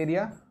effective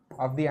area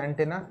of the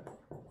antenna.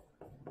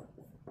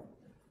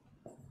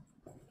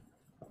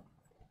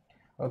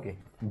 Okay,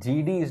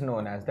 GD is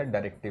known as the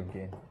directive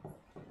gain.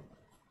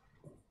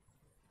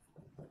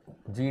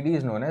 GD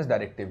is known as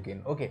directive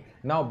gain. Okay,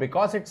 now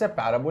because it's a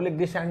parabolic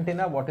dish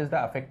antenna, what is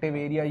the effective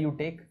area you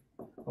take?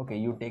 Okay,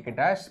 you take it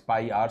as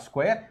pi r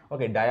square.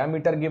 Okay,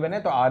 diameter given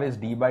hai, so r is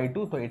d by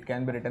 2, so it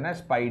can be written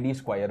as pi d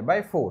square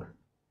by 4.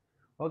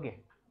 Okay,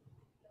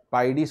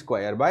 pi d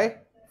square by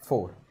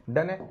 4.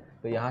 Done hai?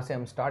 So यहाँ से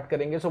हम start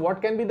करेंगे. So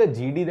what can be the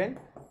GD then?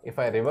 If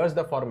I reverse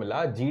the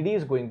formula, GD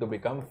is going to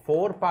become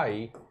 4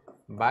 pi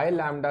by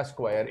lambda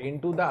square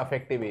into the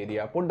effective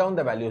area. Put down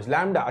the values.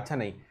 Lambda, अच्छा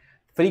नहीं.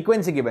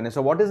 Frequency given hai.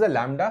 So what is the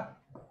lambda?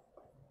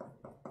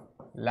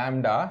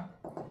 Lambda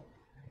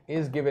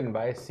is given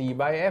by C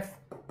by F.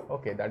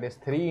 Okay, that is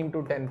 3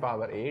 into 10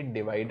 power 8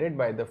 divided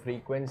by the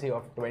frequency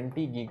of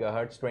 20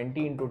 gigahertz,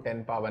 20 into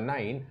 10 power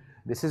 9.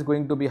 This is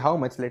going to be how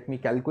much? Let me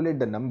calculate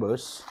the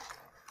numbers.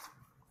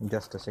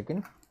 Just a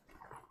second.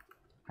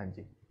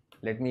 Hanji.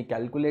 Let me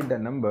calculate the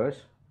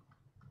numbers.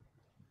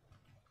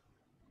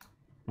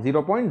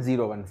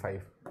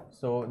 0.015.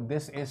 So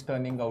this is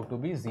turning out to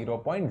be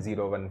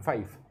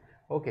 0.015.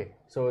 Okay,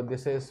 so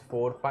this is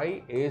 4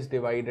 pi is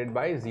divided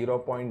by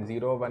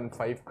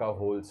 0.015 ka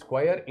whole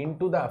square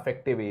into the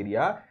effective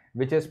area,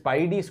 which is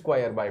pi d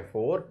square by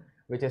 4,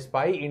 which is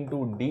pi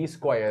into d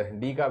square.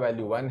 D ka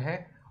value 1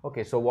 hai.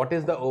 Okay, so what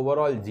is the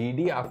overall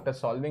GD after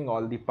solving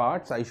all the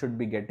parts? I should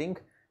be getting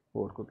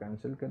 4 ko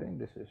cancel karen.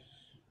 This is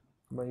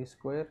by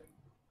square.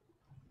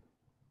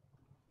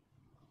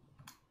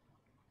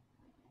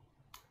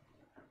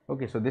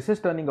 Okay, so this is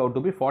turning out to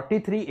be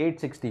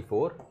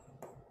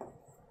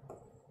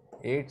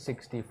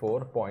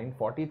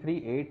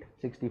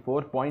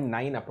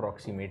 43,864.9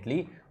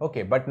 approximately.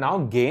 Okay, but now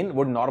gain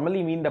would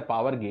normally mean the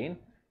power gain.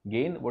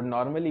 Gain would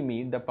normally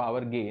mean the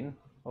power gain.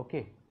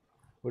 Okay,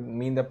 would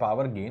mean the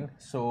power gain.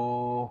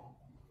 So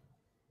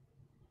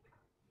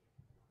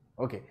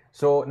okay,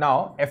 so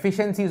now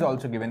efficiency is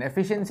also given.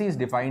 Efficiency is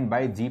defined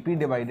by GP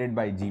divided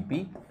by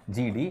GD.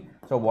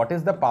 So what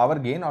is the power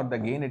gain or the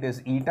gain? It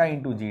is eta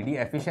into GD.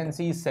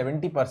 Efficiency is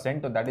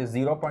 70%, so that is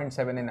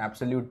 0.7 in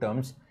absolute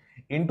terms,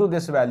 into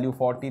this value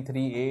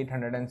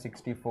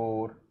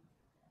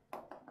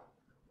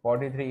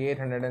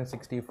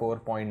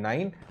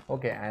 43,864.9.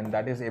 Okay, and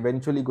that is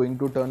eventually going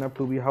to turn up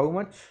to be how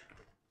much?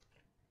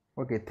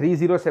 Okay,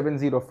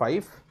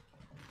 30705.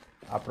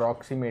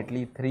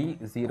 Approximately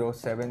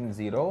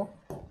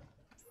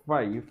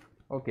 30705.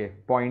 Okay,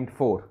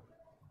 0.4.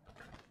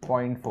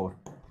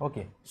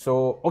 Okay,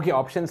 so okay,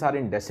 options are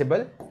in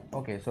decibel.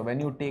 Okay, so when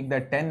you take the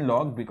 10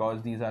 log,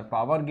 because these are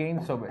power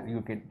gains, so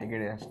you can take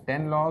it as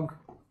 10 log.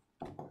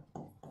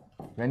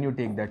 When you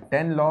take the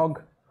 10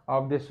 log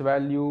of this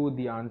value,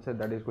 the answer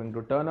that is going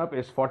to turn up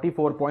is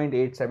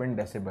 44.87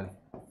 decibel.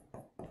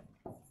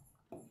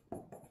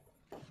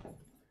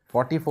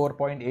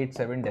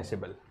 44.87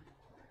 decibel.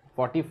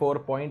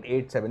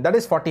 44.87. That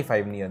is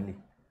 45 nearly.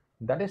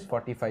 That is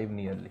 45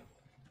 nearly.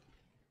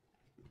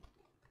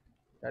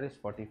 That is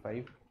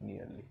 45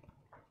 nearly.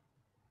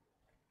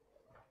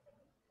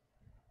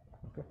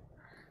 Okay.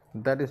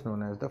 That is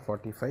known as the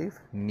 45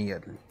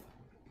 nearly.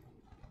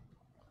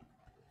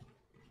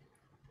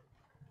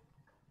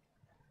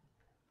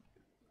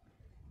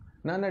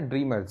 No,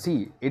 dreamer.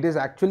 See, it is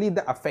actually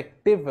the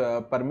effective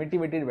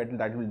permittivity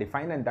that will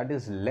define, and that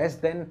is less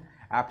than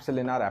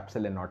epsilon or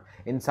epsilon naught.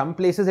 In some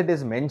places it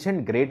is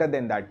mentioned greater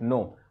than that.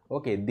 No.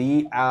 Okay,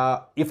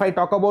 if I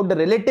talk about the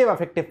relative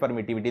effective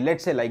permittivity,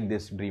 let's say like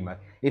this, dreamer.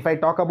 If I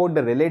talk about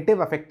the relative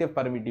effective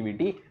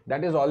permittivity,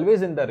 that is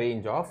always in the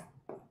range of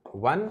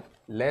 1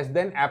 less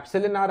than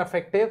epsilon r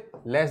effective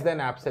less than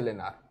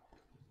epsilon r.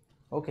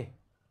 Okay,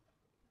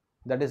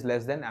 that is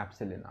less than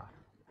epsilon r.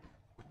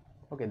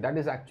 Okay, that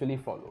is actually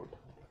followed.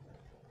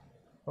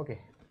 Okay,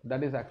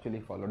 that is actually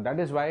followed. That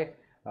is why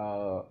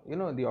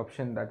the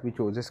option that we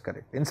chose is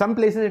correct. In some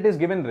places it is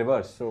given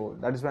reverse, so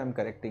that is why I am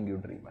correcting you,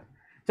 dreamer.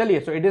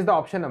 Chaliye, so it is the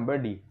option number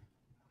D.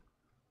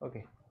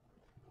 Okay,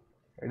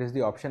 it is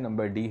the option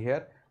number D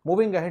here.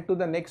 Moving ahead to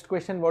the next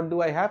question, what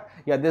do I have?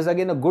 Yeah, this is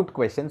again a good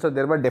question. So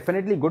there were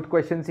definitely good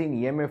questions in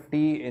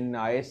EMFT, in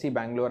IISC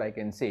Bangalore, I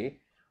can say.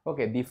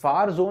 Okay, the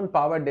far zone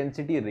power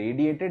density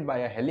radiated by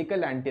a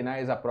helical antenna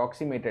is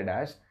approximated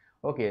as,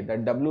 okay, the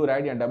W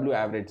rad and W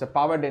average, so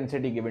power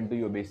density given to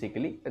you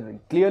basically,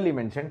 clearly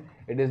mentioned,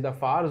 it is the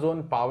far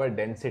zone power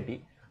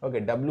density,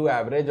 okay, W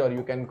average, or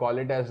you can call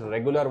it as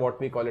regular, what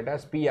we call it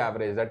as P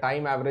average, the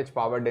time average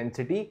power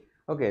density,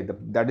 okay,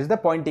 that is the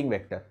pointing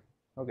vector,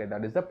 okay,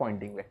 that is the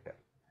pointing vector,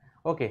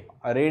 okay,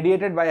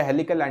 radiated by a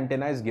helical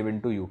antenna is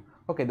given to you,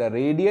 okay, the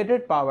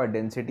radiated power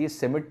density is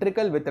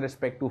symmetrical with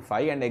respect to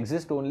phi and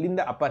exists only in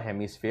the upper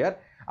hemisphere,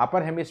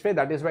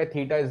 that is why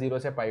theta is 0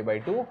 to pi by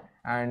 2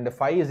 and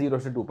phi is 0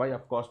 to 2 pi,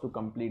 of course, to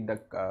complete the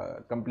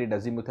complete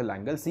azimuthal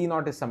angle. C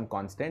naught is some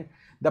constant.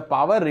 The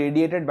power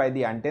radiated by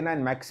the antenna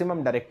and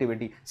maximum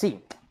directivity. See,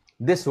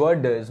 this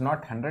word is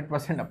not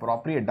 100%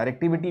 appropriate.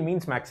 Directivity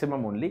means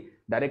maximum only.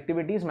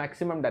 Directivity is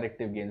maximum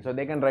directive gain. So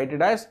they can write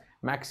it as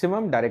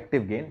maximum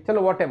directive gain.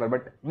 Chalo, whatever,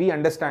 but we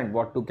understand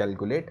what to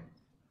calculate.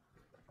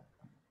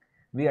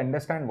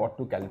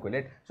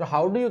 So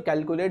how do you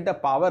calculate the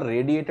power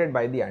radiated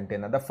by the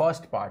antenna? The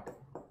first part,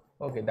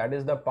 okay, that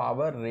is the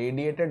power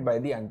radiated by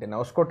the antenna.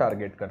 Usko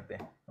target karte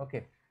hain.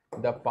 Okay,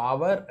 the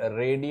power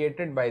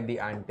radiated by the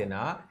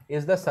antenna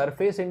is the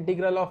surface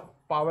integral of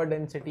power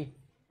density.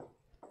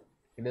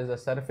 It is the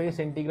surface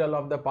integral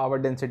of the power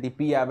density,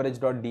 P average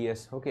dot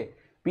ds. Okay,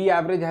 P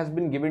average has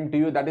been given to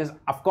you. That is,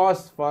 of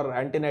course, for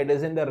antenna it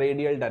is in the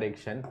radial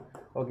direction.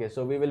 Okay,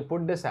 so we will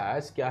put this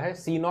as kya hai?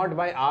 C naught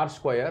by r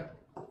square.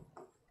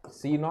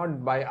 C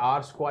naught by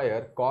r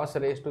square cos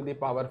raised to the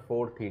power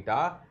 4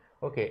 theta,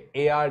 okay,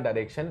 AR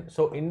direction.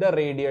 So in the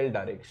radial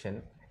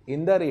direction,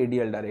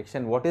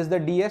 what is the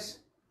ds?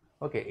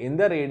 Okay, in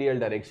the radial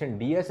direction,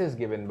 ds is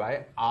given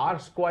by r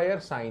square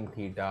sine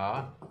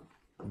theta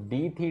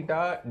d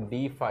theta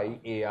d phi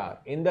AR.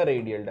 In the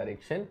radial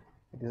direction,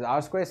 it is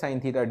r square sine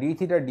theta d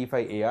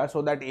phi AR.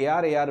 So that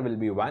AR will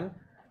be 1.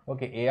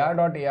 Okay, AR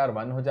dot AR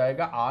 1 हो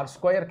जाएगा, r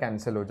square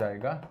cancel हो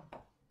जाएगा.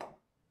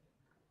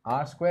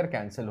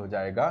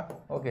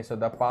 Okay, so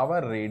the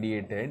power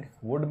radiated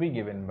would be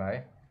given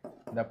by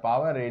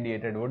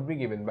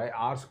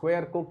r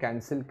square को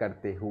cancel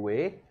करते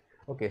हुए,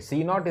 okay,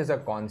 C naught is a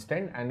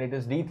constant and it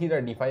is d theta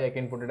d phi. I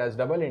can put it as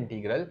double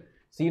integral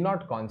C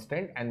naught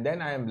constant, and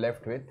then I am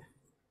left with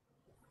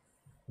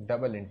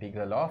double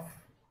integral of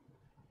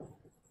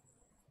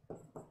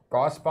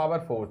cos power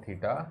 4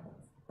 theta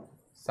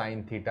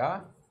sin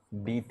theta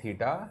d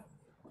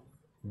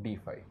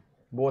phi.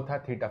 Both are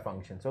theta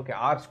functions. Okay,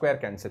 r square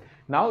cancel.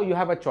 Now you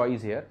have a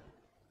choice here.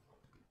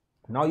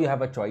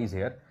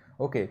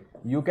 Okay,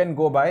 you can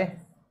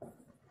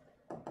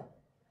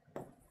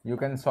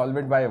solve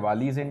it by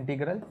Wallis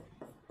integral.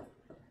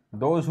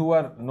 Those who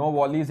are no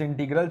Wallis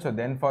integral, so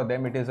then for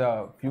them it is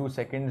a few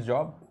seconds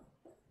job.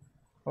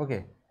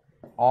 Okay,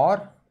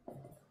 or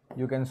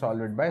you can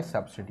solve it by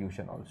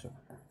substitution also.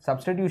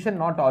 Substitution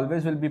not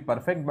always will be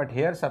perfect, but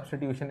here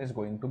substitution is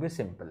going to be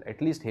simple. At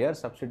least here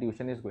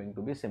substitution is going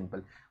to be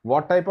simple.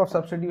 What type of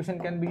substitution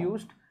can be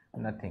used?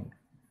 Nothing.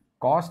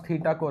 Cos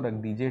theta ko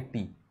rakh dijiye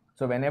t.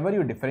 So whenever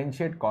you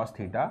differentiate cos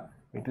theta,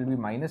 it will be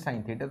minus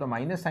sin theta. So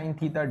minus sin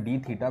theta d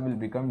theta will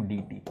become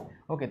dt.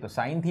 Okay, so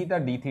sin theta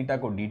d theta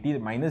ko dt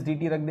minus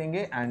dt rakh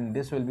denge, and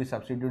this will be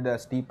substituted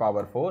as t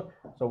power 4.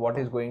 So what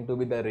is going to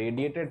be the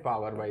radiated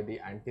power by the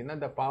antenna?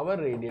 The power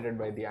radiated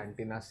by the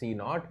antenna C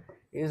naught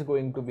is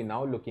going to be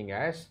now looking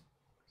as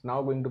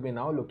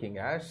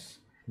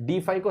d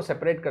phi को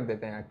separate कर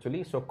देते हैं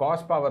actually. So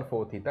cos power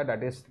 4 theta,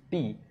 that is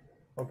t,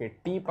 okay,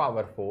 t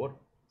power 4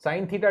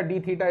 sin theta d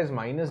theta is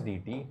minus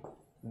dt.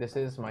 This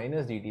is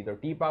minus dt, so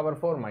t power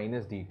 4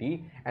 minus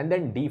dt, and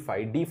then d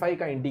phi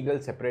का integral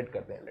separate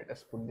करते हैं. Let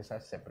us put this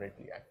as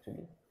separately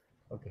actually.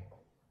 Okay,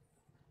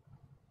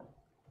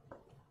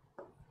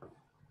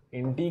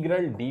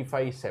 integral d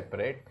phi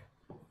separate,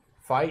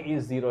 phi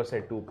is 0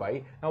 से 2 pi.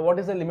 Now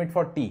what is the limit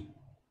for t?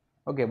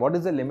 Okay, what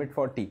is the limit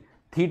for t?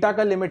 Theta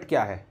का limit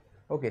क्या है?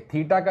 Okay,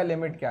 theta का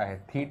limit क्या है?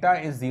 Theta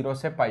is 0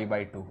 से pi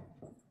by 2,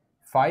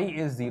 phi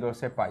is 0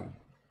 से पाई,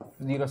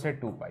 0 से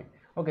 2 पाई.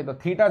 ओके, तो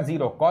theta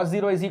 0, cos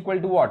 0 is equal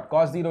to what?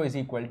 Cos 0 is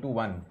equal to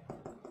 1.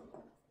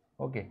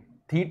 Okay,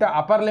 theta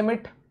upper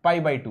limit pi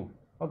by 2.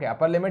 Okay,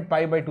 upper limit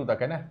pi by 2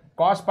 तक है ना.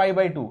 कॉस पाई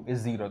बाई 2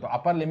 इज 0, तो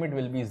upper limit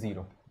will be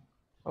 0.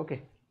 Okay,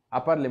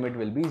 upper limit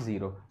will be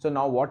 0. So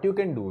now what you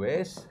can do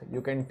is you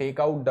can take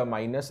out the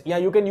minus,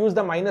 yeah, you can use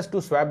the minus to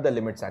swap the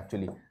limits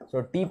actually.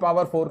 So t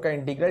power 4 का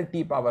integral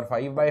t power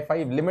 5 by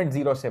 5, limit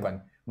 0 से 1,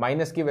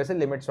 minus की वजह से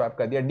limit swap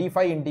कर दिया. d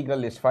phi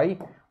integral is phi.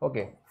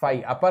 Okay, phi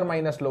upper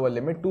minus lower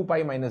limit 2 pi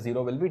minus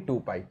 0 will be 2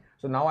 pi.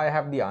 So now I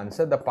have the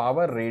answer. The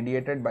power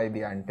radiated by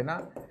the antenna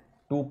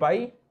 2 pi,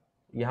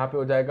 यहाँ पे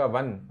हो जाएगा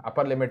 1,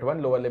 upper limit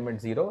 1, lower limit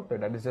 0, so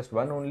that is just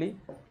 1 only.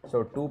 So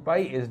 2 pi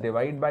is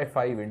divided by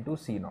 5 into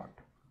c naught.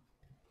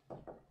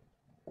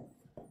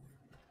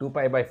 2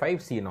 pi by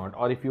 5 c naught,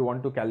 or if you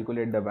want to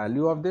calculate the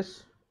value of this,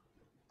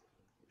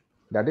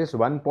 that is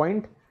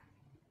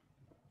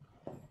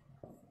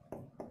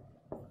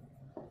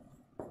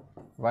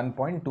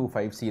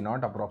 1.25 c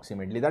naught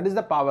approximately. That is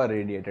the power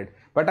radiated.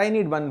 But I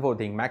need one more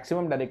thing,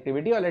 maximum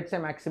directivity, or let's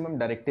say maximum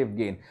directive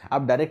gain.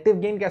 अब directive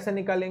gain कैसे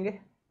निकालेंगे?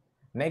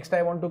 Next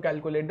I want to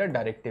calculate the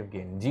directive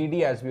gain.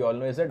 GD, as we all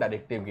know, is a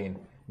directive gain.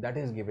 That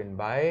is given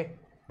by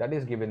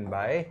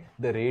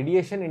the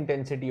radiation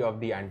intensity of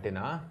the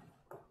antenna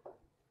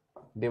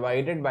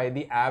divided by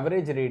the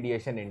average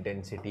radiation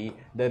intensity.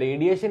 The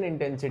radiation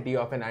intensity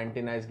of an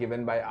antenna is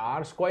given by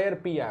r square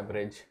p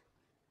average.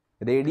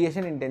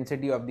 Radiation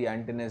intensity of the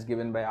antenna is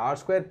given by r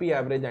square p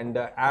average, and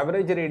the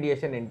average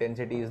radiation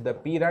intensity is the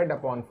p rad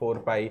upon 4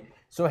 pi.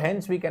 So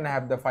hence we can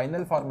have the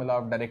final formula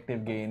of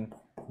directive gain,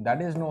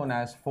 that is known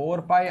as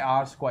 4 pi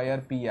r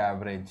square p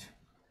average.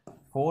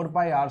 4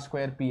 pi r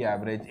square p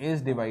average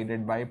is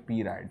divided by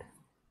p rad.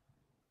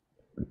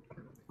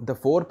 The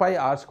 4 pi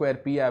r square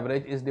p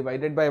average is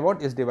divided by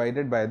what? Is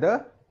divided by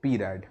the p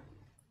rad.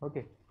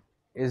 Okay,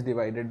 is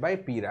divided by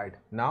p rad.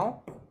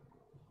 Now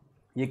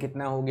ये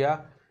कितना हो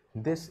गया?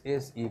 This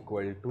is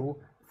equal to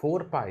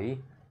 4 pi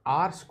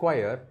r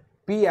square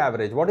p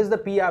average. What is the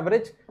p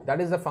average? That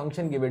is the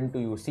function given to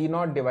you, c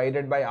naught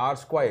divided by r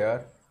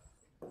square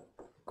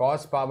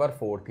cos power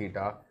 4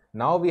 theta.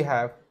 Now we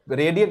have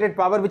radiated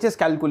power which is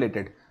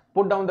calculated.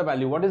 Put down the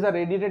value. What is the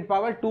radiated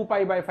power? 2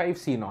 pi by 5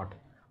 c naught.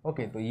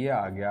 Okay, तो ये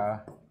आ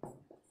गया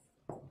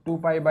 2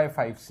 pi by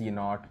 5 c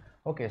naught.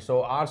 Okay,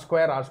 so r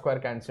square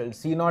cancelled,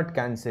 c naught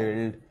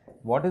cancelled.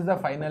 What is the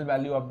final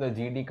value of the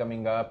GD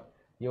coming up?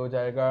 ये हो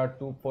जाएगा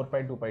 4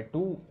 pi 2 pi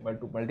 2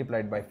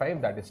 multiplied by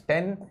 5, that is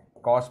 10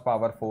 cos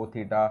power 4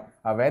 theta.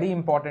 A very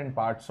important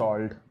part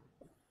solved.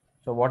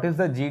 So what is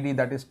the GD?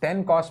 That is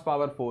 10 cos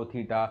power 4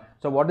 theta.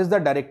 So what is the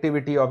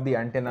directivity of the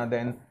antenna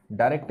then?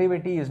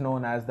 Directivity is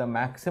known as the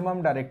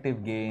maximum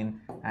directive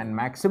gain, and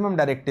maximum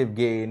directive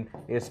gain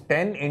is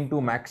 10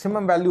 into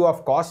maximum value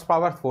of cos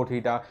power 4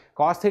 theta.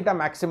 Cos theta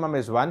maximum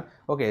is 1.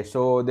 Okay,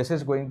 so this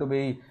is going to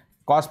be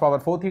cos power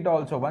 4 theta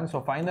also 1.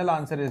 So final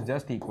answer is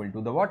just equal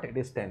to the what? It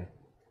is 10.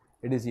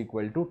 It is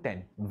equal to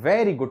 10.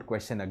 Very good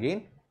question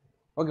again.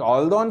 Okay,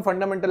 although on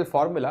fundamental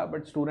formula,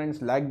 but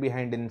students lag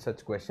behind in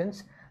such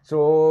questions.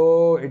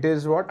 So it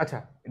is what?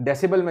 अच्छा,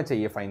 decibel में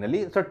चाहिए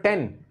finally. So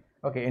 10.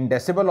 Okay, in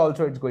decibel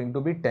also it's going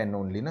to be 10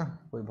 only ना.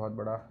 कोई बहुत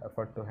बड़ा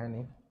effort तो है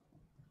नहीं.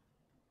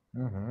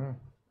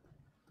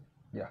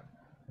 Yeah,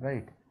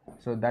 right.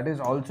 So that is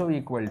also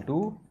equal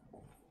to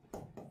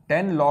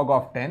 10 log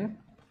of 10.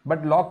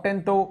 But log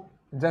 10 तो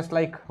just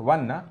like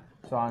 1 ना.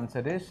 So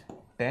answer is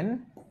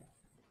 10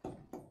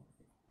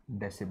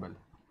 decibel.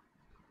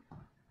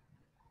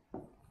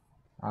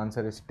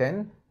 Answer is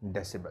 10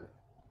 decibel.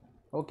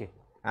 Okay,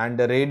 and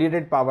the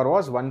radiated power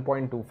was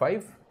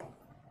 1.25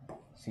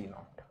 C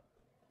naught.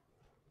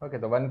 Okay,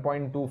 the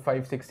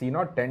 1.256 C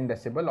naught, 10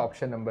 decibel.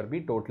 Option number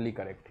B totally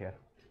correct here.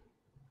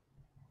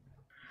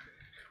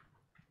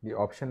 The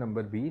option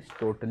number B is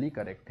totally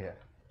correct here.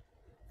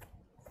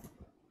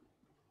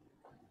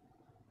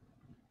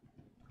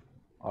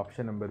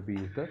 Option number B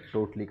is the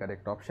totally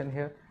correct option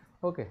here.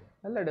 Okay,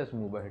 and let us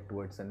move ahead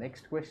towards the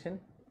next question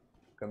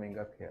coming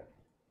up here.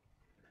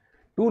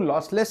 Two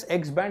lossless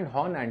X-band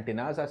horn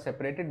antennas are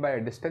separated by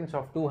a distance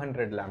of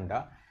 200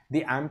 lambda.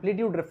 The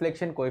amplitude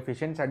reflection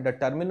coefficients at the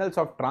terminals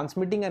of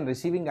transmitting and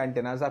receiving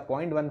antennas are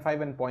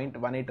 0.15 and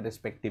 0.18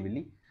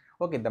 respectively.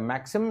 Okay, the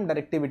maximum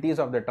directivities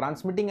of the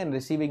transmitting and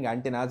receiving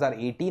antennas are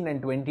 18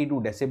 and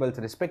 22 decibels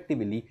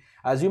respectively.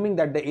 Assuming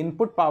that the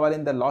input power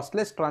in the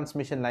lossless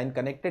transmission line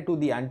connected to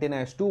the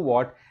antenna is 2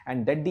 watt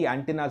and that the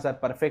antennas are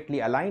perfectly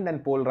aligned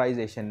and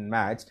polarization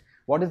matched,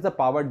 what is the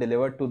power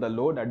delivered to the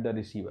load at the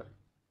receiver?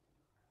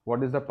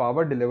 What is the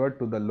power delivered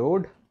to the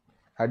load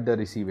at the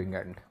receiving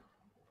end?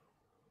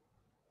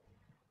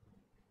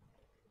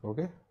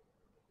 Okay.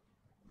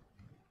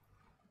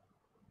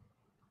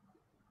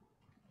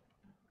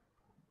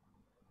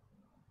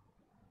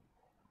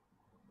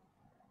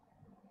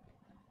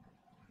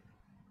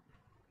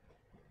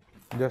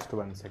 Just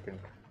 1 second.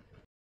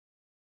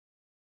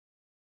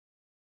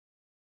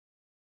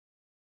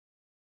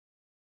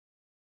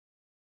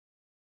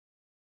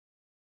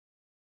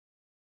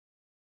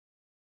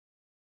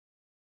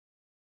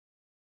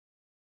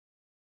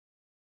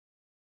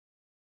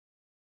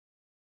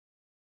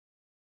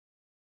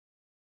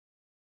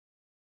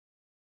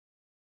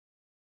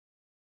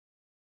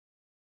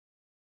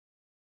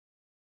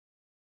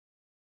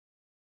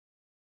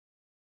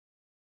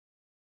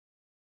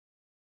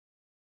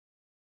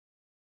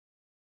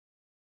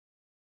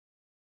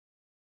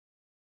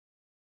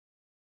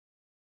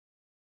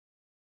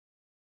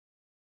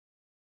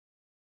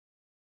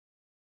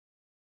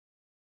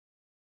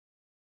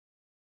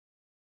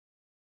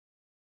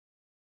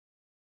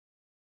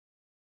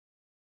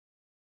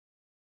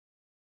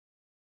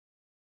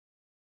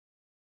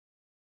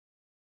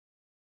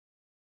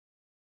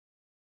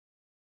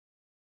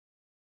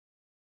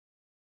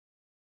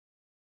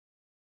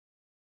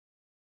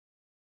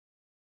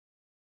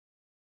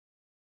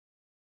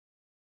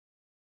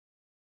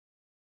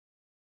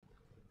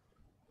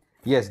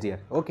 Yes, dear.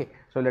 Okay,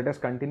 so let us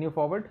continue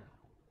forward.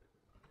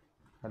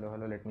 Hello,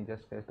 hello. Let me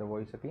just test the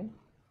voice again.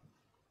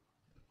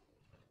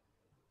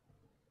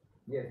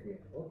 Yes, dear.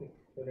 Okay,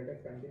 so let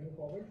us continue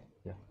forward.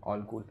 Yeah,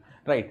 all cool.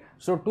 Right.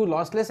 So two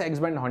lossless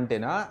X-band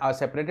antenna are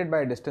separated by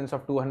a distance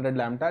of 200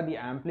 lambda. The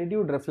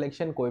amplitude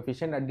reflection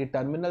coefficient at the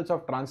terminals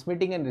of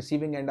transmitting and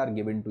receiving end are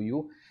given to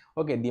you.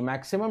 Okay, the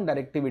maximum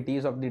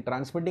directivities of the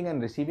transmitting and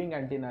receiving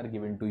antenna are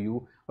given to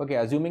you. Okay,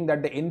 assuming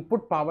that the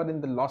input power in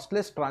the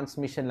lossless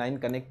transmission line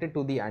connected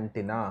to the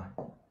antenna.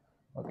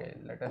 Okay,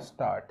 let us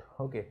start.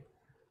 Okay,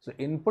 so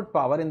input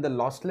power in the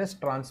lossless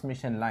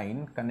transmission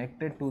line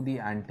connected to the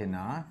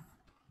antenna.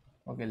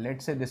 Okay,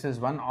 let's say this is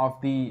one of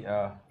the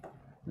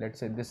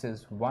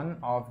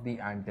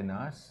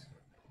antennas.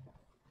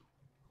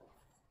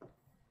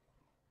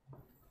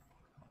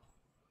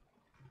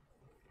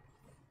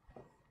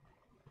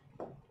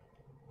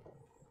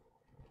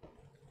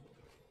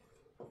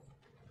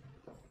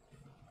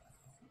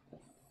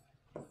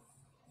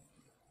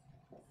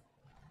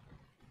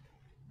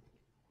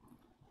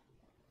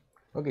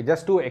 Okay,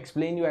 just to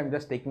explain you, I'm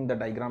just taking the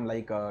diagram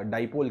like a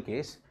dipole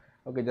case.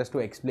 Okay, just to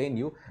explain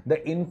you,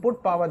 the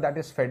input power that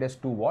is fed is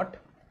to what?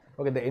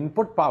 Okay, the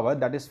input power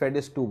that is fed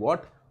is to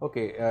what?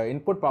 Okay,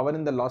 input power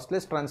in the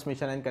lossless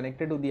transmission and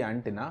connected to the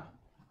antenna.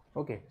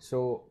 Okay,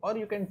 so or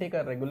you can take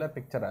a regular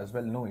picture as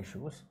well, no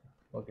issues.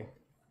 Okay,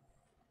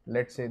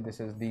 let's say this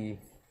is the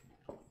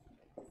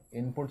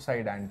input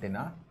side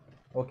antenna.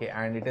 Okay,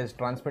 and it is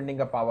transmitting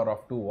a power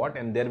of 2 watt,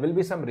 and there will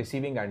be some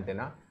receiving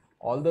antenna,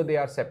 although they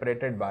are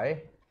separated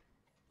by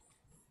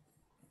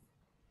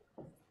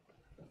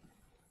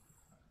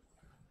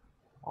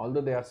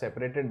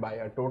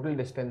a total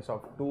distance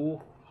of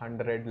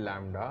 200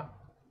 lambda.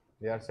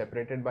 They are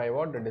separated by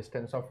what? The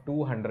distance of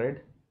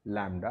 200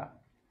 lambda.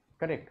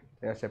 Correct.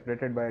 They are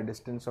separated by a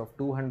distance of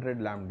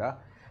 200 lambda.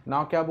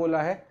 Now क्या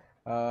बोला है?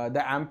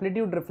 The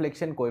amplitude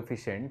reflection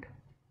coefficient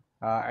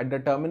at the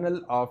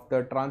terminal of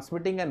the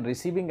transmitting and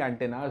receiving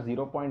antenna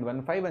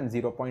 0.15 and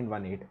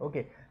 0.18.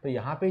 Okay, तो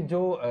यहाँ पे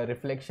जो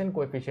reflection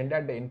coefficient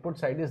at the input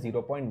side is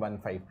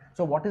 0.15.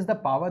 So what is the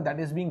power that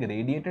is being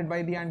radiated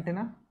by the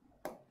antenna?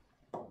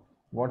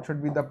 What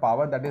should be the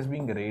power that is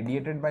being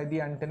radiated by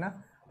the antenna?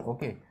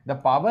 Okay, the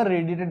power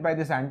radiated by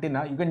this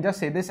antenna, you can just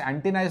say this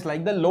antenna is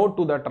like the load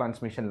to the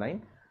transmission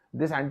line.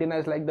 This antenna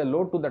is like the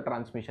load to the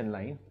transmission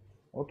line.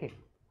 Okay,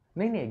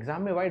 नहीं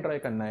exam में why draw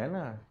करना है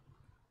ना?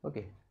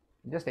 Okay,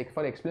 just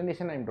for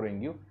explanation I am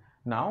drawing you.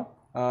 Now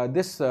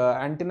this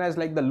antenna is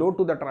like the load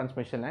to the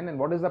transmission line, and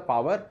what is the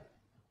power?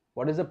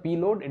 What is the P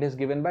load? It is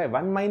given by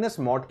 1 minus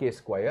mod k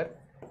square.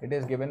 It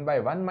is given by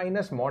 1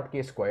 minus mod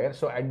k square.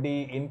 So at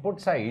the input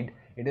side,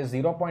 it is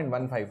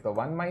 0.15. So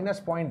 1 minus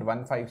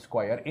 0.15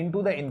 square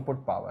into the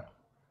input power,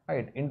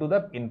 right? Into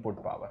the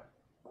input power.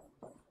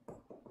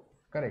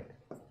 Correct.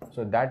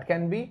 So that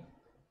can be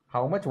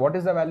how much? What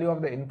is the value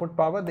of the input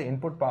power? The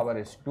input power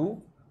is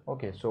 2.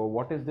 Okay. So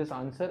what is this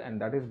answer? And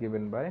that is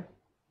given by,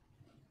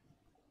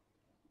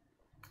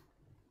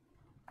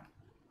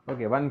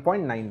 okay,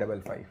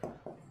 1.955.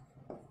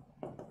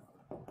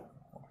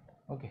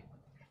 Okay.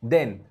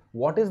 Then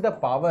what is the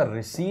power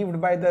received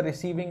by the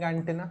receiving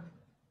antenna?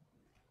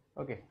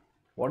 Okay,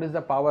 what is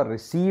the power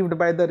received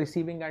by the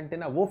receiving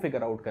antenna? वो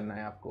figure out करना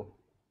है आपको.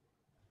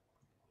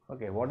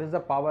 Okay, what is the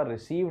power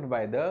received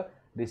by the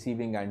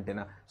receiving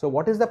antenna? So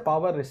what is the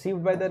power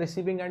received by the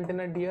receiving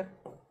antenna, dear?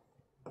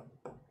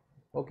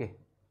 Okay,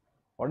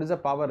 what is the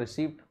power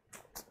received?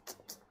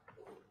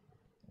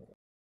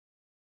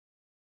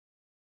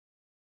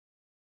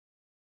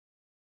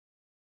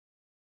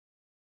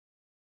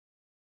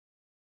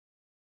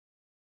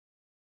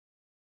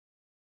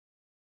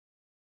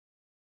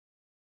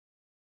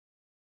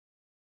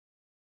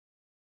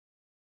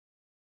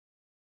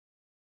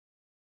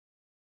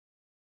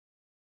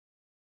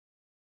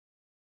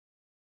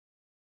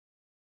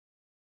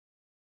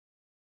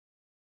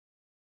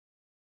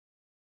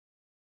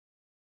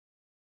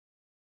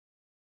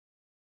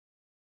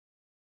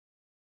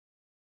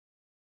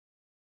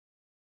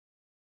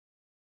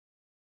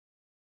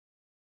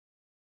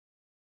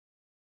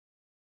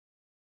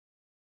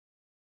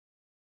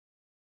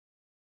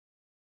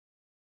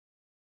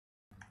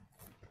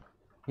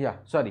 Yeah,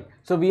 sorry.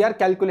 So we are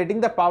calculating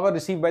the power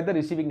received by the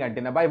receiving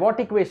antenna. By what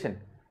equation?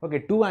 Okay,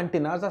 two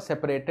antennas are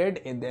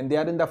separated and they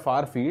are in the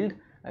far field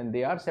and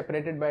they are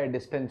separated by a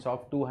distance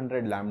of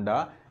 200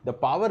 lambda. The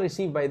power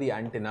received by the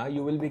antenna,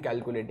 you will be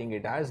calculating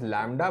it as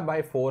lambda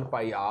by 4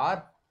 pi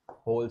r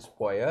whole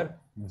square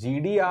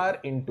GDR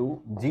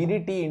into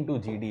GDT into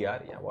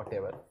GDR, yeah,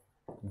 whatever.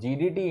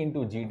 GDT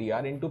into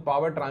GDR into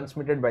power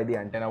transmitted by the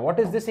antenna. What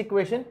is this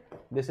equation?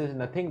 This is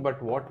nothing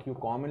but what you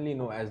commonly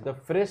know as the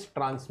Friis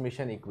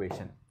transmission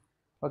equation.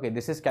 Okay,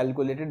 this is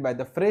calculated by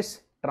the Friis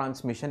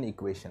transmission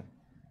equation.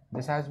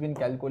 This has been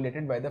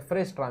calculated by the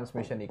Friis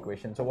transmission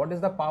equation. So what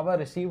is the power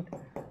received?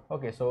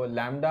 Okay, so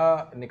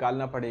lambda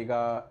निकालना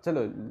पड़ेगा.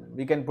 चलो,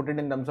 we can put it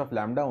in terms of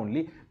lambda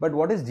only. But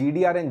what is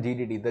GDR and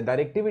GDT? The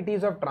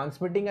directivities of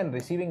transmitting and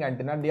receiving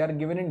antenna, they are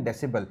given in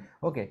decibel.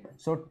 Okay,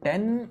 so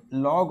 10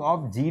 log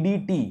of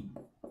GDT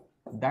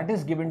that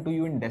is given to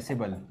you in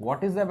decibel.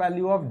 What is the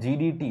value of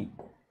GDT?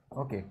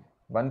 Okay,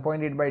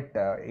 1.8 by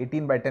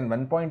 18 by 10,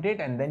 1.8,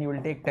 and then you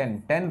will take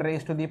 10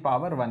 raised to the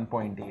power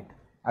 1.8.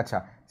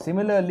 Acha.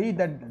 Similarly,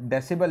 the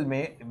decibel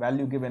may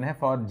value given hai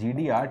for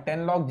GDR.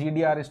 10 log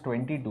GDR is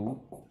 22.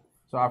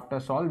 So after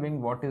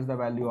solving, what is the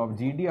value of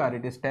GDR?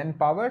 It is 10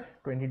 power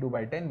 22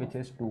 by 10, which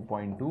is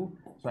 2.2.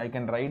 So I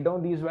can write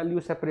down these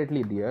values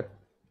separately, dear.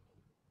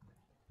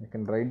 I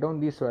can write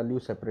down these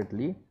values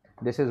separately.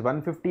 This is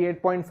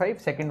 158.5,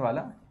 second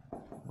wala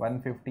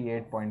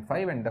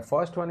 158.5, and the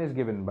first one is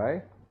given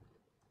by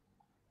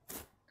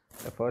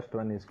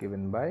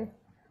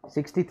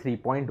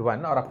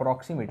 63.1 or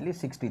approximately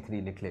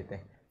 63 likh lete hain.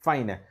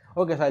 Fine hai.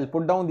 Okay, so I'll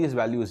put down these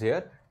values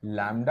here.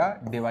 Lambda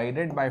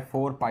divided by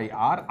 4 pi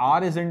r.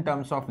 R is in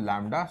terms of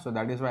lambda, so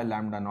that is why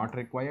lambda not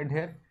required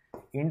here.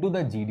 Into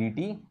the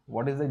GDT.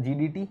 What is the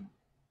GDT?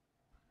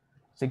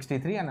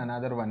 63, and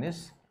another one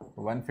is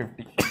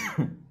 150.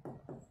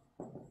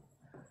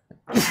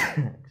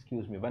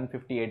 Excuse me,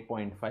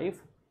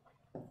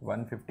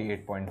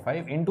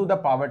 158.5 into the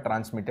power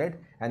transmitted,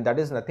 and that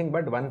is nothing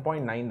but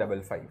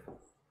 1.955.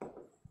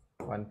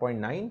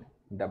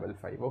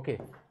 Okay,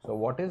 so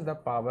what is the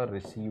power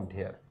received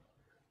here?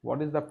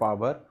 What is the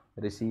power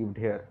received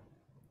here?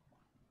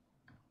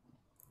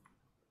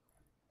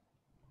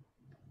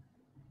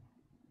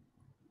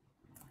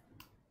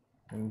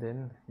 And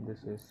then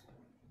this is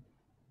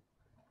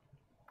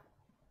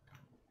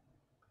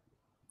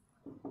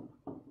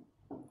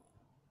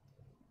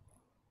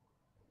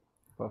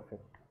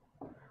perfect.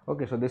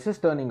 Okay, so this is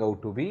turning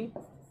out to be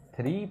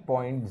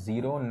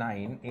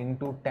 3.09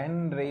 into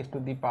 10 raised to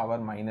the power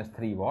minus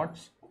 3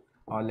 watts,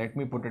 or let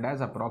me put it as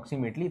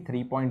approximately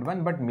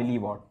 3.1 but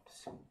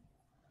milliwatts.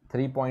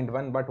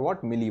 3.1 but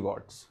what?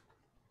 Milliwatts.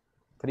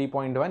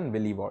 3.1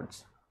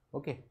 milliwatts.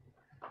 Okay,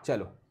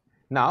 chalo.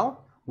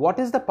 Now, what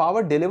is the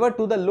power delivered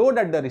to the load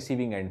at the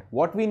receiving end?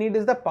 What we need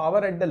is the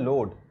power at the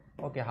load.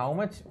 Okay, how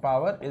much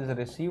power is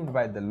received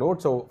by the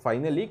load? So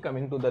finally,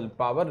 coming to the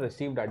power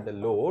received at the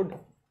load,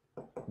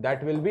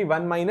 that will be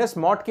 1 minus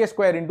mod k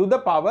square into the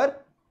power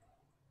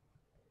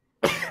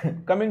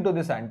coming to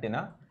this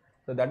antenna.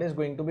 So that is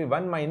going to be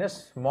 1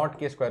 minus mod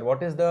k square.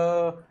 What is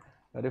the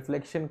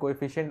reflection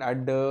coefficient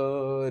at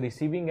the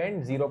receiving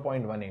end?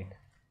 0.18.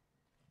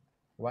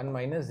 1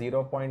 minus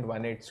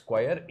 0.18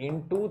 square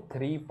into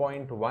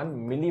 3.1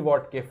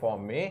 milliwatt ke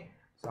form mein.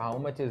 So how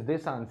much is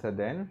this answer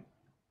then?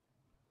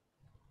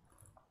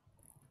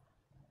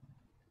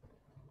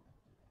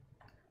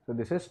 So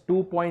this is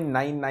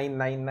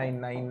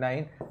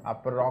 2.999999,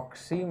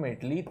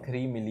 approximately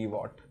 3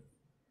 milliwatt.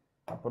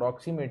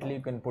 Approximately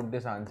you can put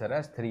this answer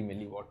as 3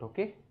 milliwatt.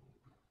 Okay,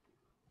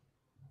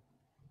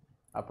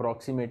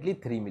 approximately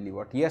 3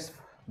 milliwatt. Yes,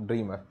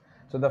 dreamer.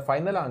 So the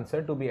final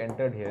answer to be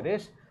entered here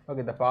is,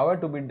 okay, the power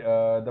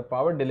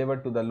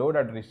delivered to the load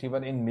at receiver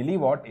in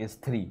milliwatt is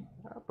 3.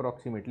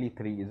 Approximately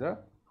 3 is the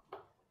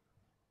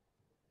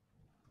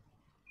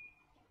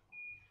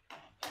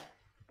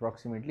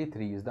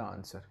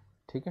answer.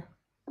 Okay,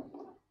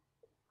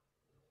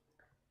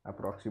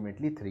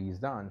 approximately 3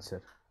 is the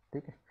answer.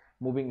 Okay,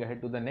 moving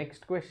ahead to the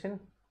next question.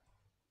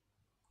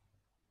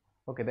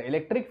 Okay, the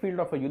electric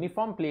field of a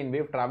uniform plane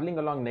wave traveling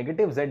along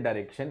negative z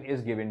direction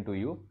is given to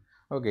you.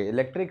 Okay,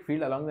 electric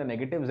field along the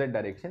negative z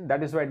direction,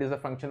 that is why it is a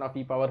function of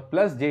e power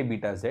plus j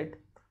beta z.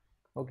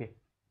 Okay,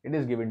 it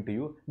is given to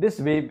you. This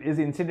wave is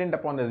incident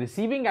upon a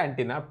receiving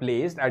antenna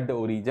placed at the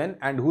origin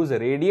and whose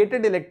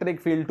radiated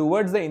electric field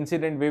towards the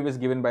incident wave is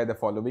given by the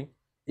following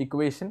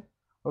equation.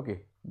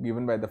 Okay,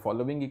 given by the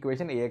following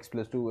equation: ax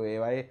plus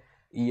 2ay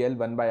el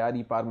 1 by r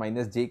e power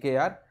minus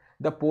jkr.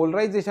 The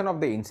polarization of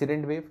the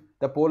incident wave,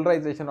 the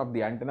polarization of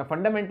the antenna,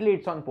 fundamentally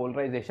it's on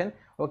polarization.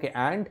 Okay,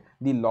 and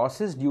the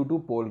losses due to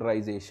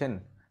polarization,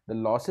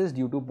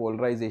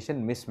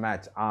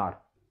 mismatch are.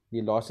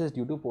 The losses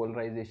due to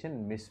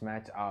polarization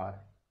mismatch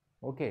are.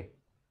 Okay,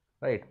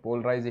 right,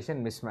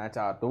 polarization mismatch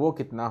are. So wo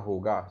kitna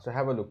hoga? So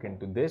have a look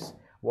into this.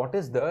 What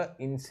is the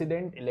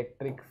incident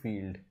electric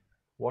field?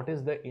 What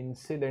is the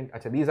incident?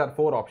 Achha, these are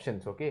 4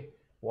 options. Okay,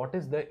 what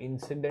is the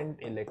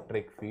incident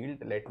electric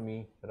field? Let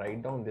me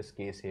write down this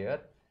case here.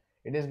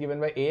 It is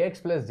given by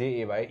ax plus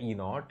jay e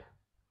naught.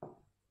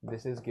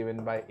 This is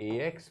given by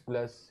ax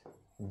plus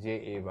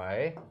jay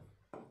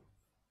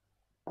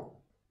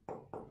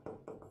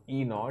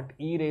e naught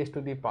e raised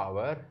to the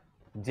power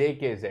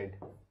jkz.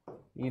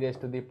 E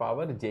raised to the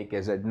power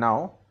jkz.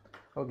 Now,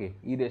 okay,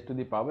 e raised to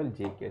the power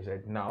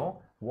jkz.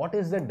 Now, what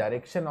is the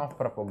direction of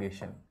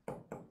propagation?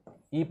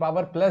 E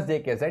power plus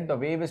jkz, the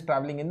wave is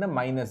traveling in the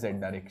minus z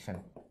direction.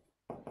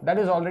 That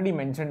is already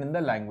mentioned in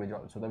the language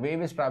also. The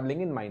wave is traveling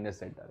in minus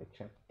z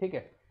direction.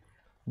 Okay.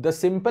 The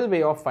simple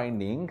way of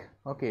finding,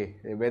 okay,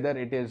 whether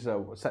it is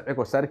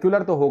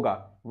circular to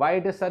hoga. Why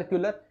it is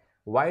circular?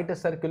 Why it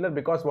is circular?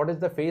 Because what is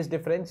the phase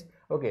difference?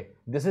 Okay,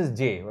 this is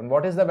j. And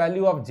what is the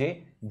value of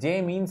j?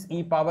 J means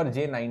e power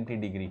j 90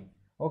 degree.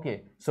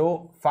 Okay,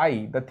 so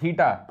phi, the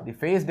theta, the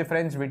phase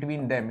difference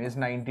between them is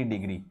 90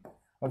 degree.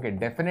 Okay,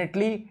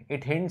 definitely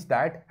it hints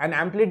that, and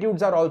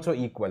amplitudes are also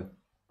equal.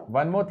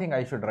 one more thing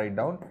I should write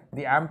down,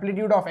 the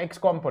amplitude of x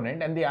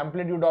component and the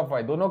amplitude of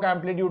y, दोनों का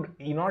amplitude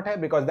E0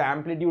 है because the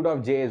amplitude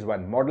of j is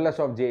 1, modulus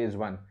of j is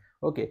 1.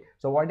 Okay,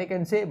 so what I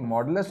can say,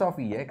 modulus of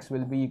Ex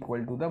will be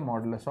equal to the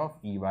modulus of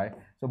Ey.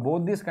 So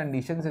both these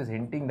conditions is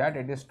hinting that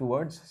it is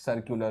towards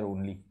circular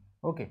only.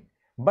 Okay,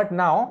 but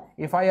now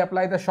if I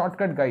apply the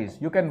shortcut, guys,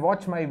 you can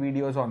watch my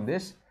videos on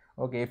this.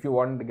 Okay, if you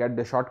want to get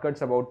the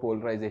shortcuts about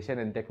polarization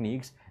and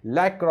techniques,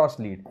 lag cross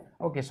lead.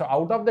 Okay, so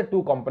out of the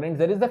two components,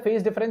 there is the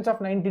phase difference of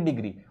 90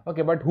 degree.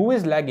 Okay, but who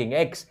is lagging?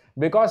 X,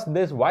 because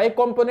this y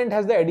component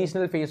has the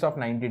additional phase of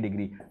 90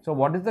 degree. So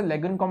what is the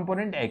lagging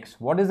component? X.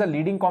 What is the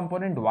leading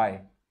component?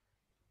 Y.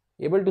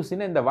 Able to see,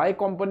 in the y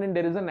component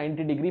there is a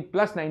 90 degree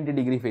plus 90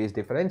 degree phase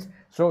difference.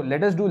 So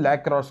let us do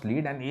lag cross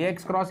lead, and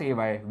Ax cross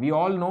Ay. We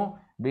all know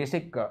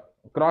basic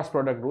cross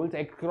product rules.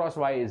 X cross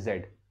y is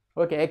z.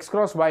 Okay, x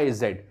cross y is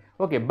z.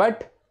 Okay,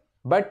 but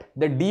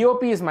the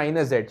DOP is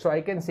minus z. So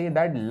I can say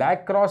that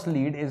lag cross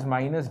lead is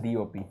minus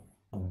DOP.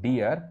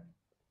 Dear,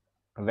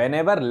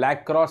 whenever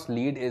lag cross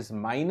lead is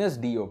minus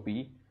DOP,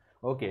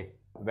 okay,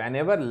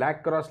 whenever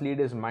lag cross lead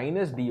is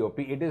minus DOP,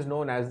 it is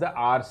known as the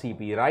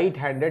RCP,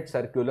 right-handed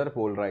circular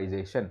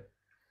polarization.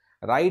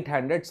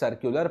 Right-handed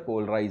circular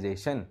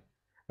polarization.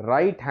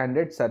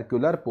 Right-handed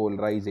circular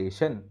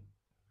polarization.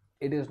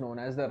 It is known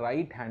as the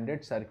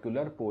right-handed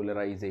circular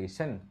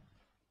polarization.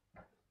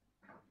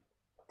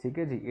 ठीक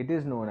है जी, it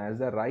is known as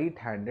the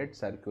right-handed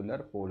circular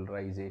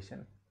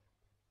polarization.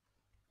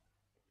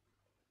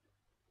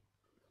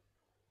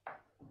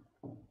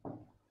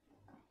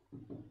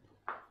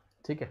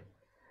 ठीक है.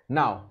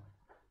 Now,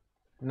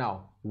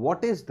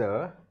 what is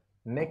the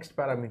next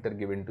parameter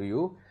given to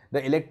you?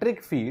 The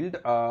electric field,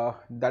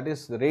 that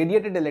is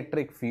radiated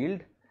electric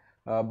field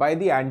by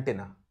the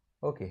antenna.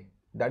 Okay,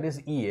 that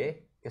is EA.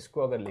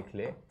 इसको अगर लिख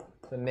ले,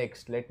 so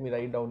next let me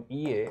write down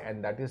EA,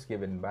 and that is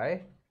given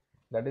by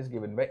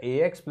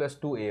AX plus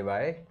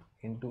 2AY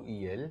into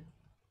EL.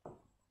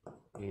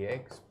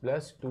 AX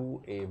plus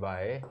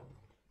 2AY,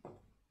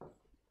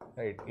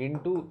 right,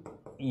 into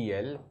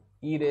EL,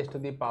 e raised to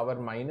the power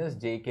minus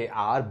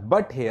jkr.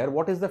 But here,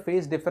 what is the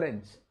phase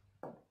difference?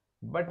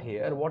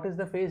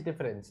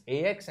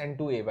 AX and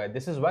 2AY.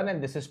 This is 1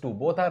 and this is 2.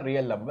 Both are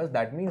real numbers.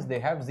 That means they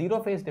have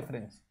zero phase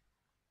difference.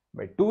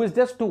 But 2 is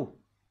just 2.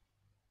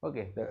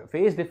 Okay, the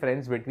phase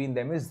difference between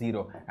them is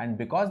 0. And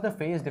because the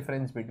phase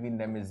difference between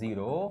them is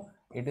 0,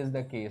 it is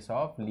the case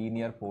of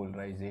linear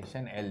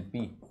polarization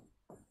LP.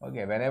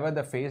 Okay, whenever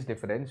the phase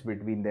difference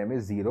between them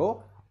is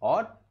 0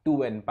 or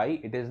 2n pi,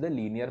 it is the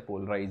linear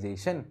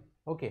polarization.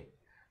 Okay,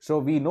 so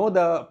we know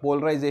the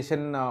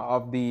polarization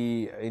of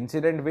the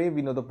incident wave,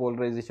 we know the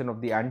polarization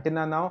of the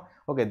antenna now.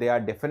 Okay, they are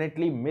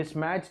definitely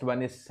mismatched.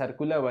 One is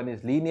circular, one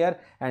is linear,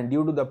 and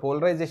due to the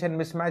polarization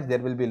mismatch, there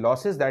will be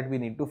losses that we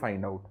need to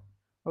find out.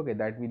 Okay,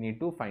 that we need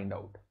to find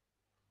out.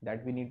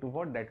 That we need to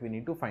what? That we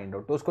need to find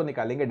out. तो उसको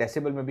निकालेंगे,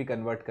 decibel में भी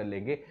convert कर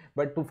लेंगे.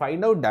 But to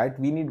find out that,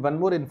 we need one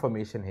more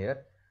information here.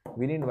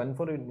 We need one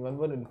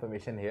more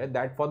information here,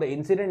 that for the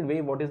incident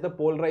wave, what is the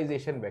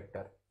polarization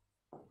vector?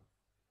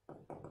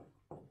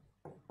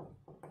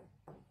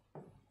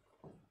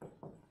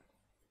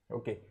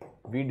 Okay,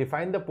 we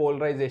define the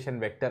polarization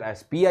vector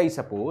as Pi,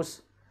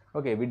 suppose.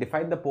 Okay, we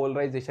define the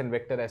polarization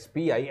vector as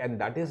Pi, and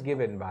that is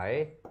given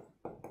by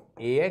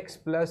AX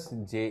plus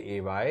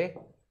JAY.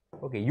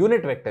 Okay,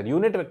 unit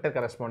vector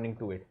corresponding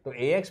to it. So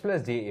AX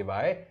plus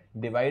JAY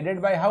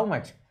divided by how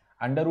much?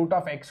 Under root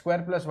of x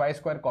square plus y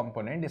square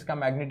component. इसका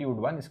magnitude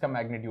 1, इसका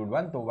magnitude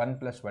 1, so 1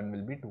 plus 1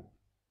 will be 2.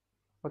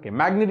 Okay,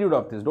 magnitude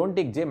of this, don't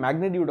take j,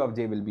 magnitude of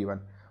j will be 1.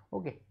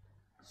 Okay,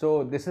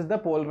 so this is the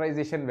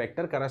polarization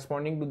vector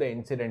corresponding to the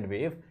incident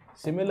wave.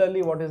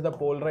 Similarly, what is the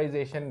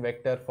polarization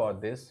vector for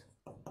this?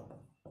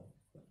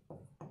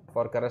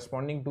 For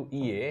corresponding to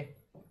EA,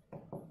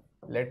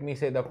 let me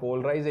say the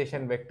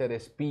polarization vector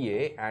is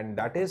PA, and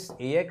that is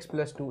AX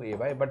plus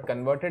 2AY, but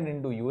converted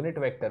into unit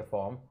vector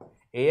form.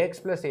 AX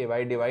plus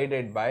AY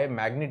divided by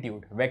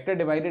magnitude. Vector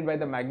divided by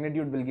the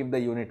magnitude will give the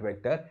unit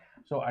vector.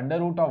 So under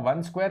root of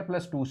 1 square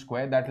plus 2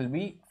 square, that will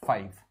be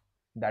 5.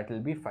 That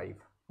will be 5.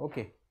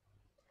 Okay.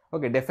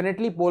 Okay,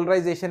 definitely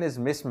polarization is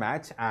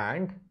mismatched,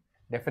 and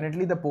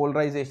definitely the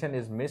polarization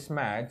is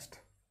mismatched.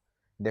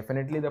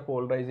 Definitely the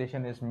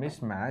polarization is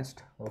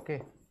mismatched.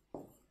 Okay.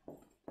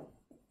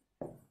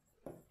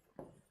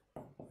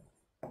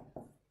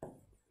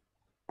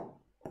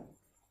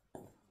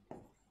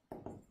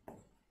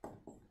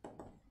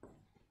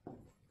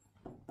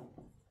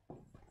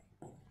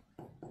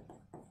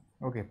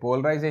 Okay,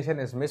 polarization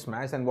is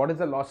mismatched, and what is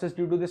the losses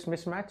due to this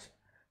mismatch?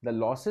 The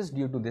losses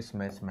due to this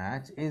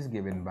mismatch is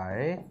given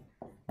by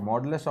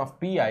modulus of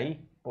Pi,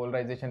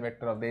 polarization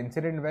vector of the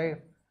incident wave.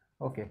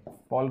 Okay,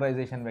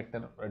 polarization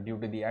vector due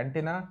to the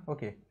antenna.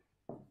 Okay,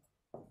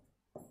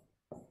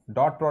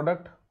 dot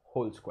product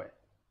whole square.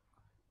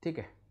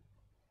 Okay,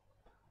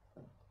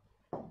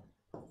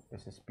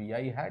 this is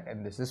Pi hat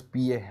and this is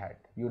Pa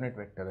hat, unit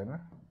vector है ना?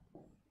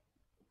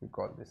 We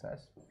call this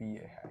as Pa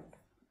hat.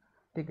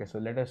 Okay, so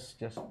let us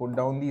just put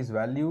down these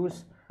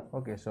values.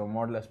 Okay, so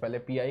modulus, पहले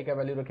Pi का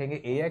value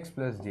रखेंगे AX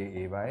plus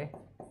JAY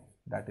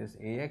that is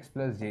ax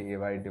plus jay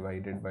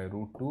divided by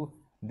root 2.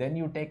 Then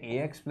you take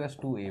ax plus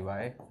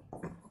 2ay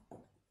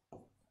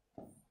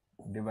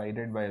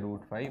divided by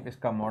root 5.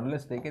 इसका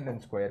modulus लेके then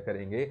square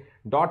करेंगे.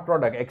 Dot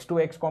product x to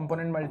x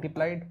component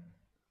multiplied,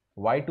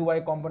 y to y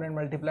component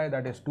multiplied,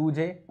 that is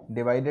 2j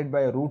divided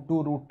by root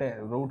 2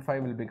 root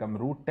 5 will become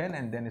root 10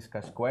 and then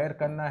इसका square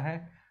करना है.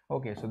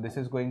 Okay, so this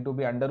is going to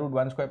be under root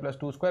 1 square plus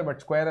 2 square,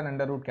 but square and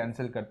under root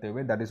cancel करते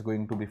हुए that is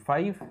going to be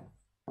 5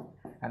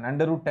 and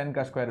under root 10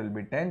 का square will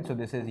be 10, so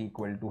this is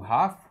equal to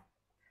half.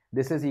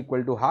 This is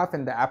equal to half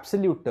in the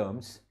absolute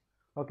terms.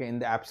 Okay, in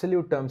the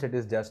absolute terms it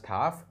is just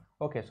half.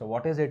 Okay, so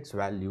what is its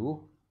value?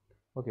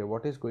 Okay,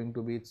 what is going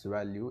to be its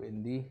value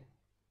in the,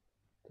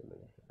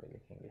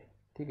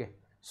 okay,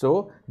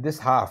 so this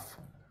half,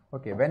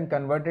 okay, when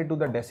converted to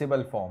the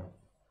decimal form,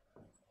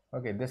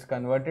 okay, this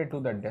converted to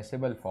the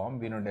decimal form,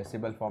 we know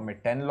decimal form में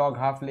 10 log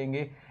half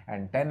लेंगे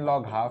and 10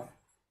 log half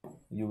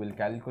you will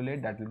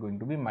calculate, that is going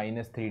to be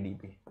minus 3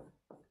 dB.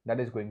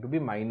 That is going to be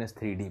minus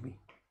 3 dB.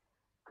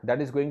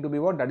 That is going to be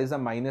what? That is a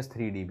minus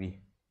 3 dB.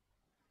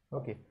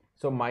 Okay,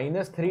 so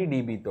minus 3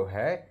 dB तो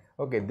है.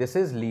 Okay, this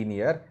is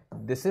linear,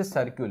 this is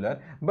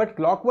circular, but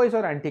clockwise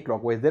or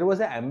anti-clockwise, there was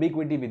an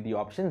ambiguity with the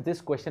options.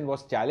 This question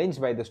was challenged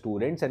by the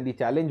students and the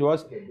challenge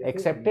was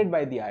accepted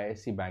by the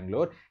IISC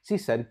Bangalore. See,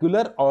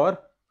 circular or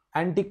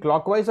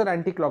anti-clockwise or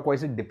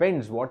anti-clockwise, it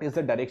depends what is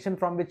the direction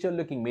from which you're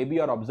looking. Maybe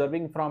you're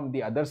observing from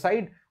the other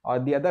side or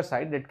the other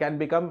side, it can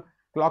become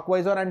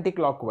clockwise or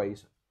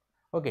anti-clockwise.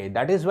 Okay,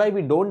 that is why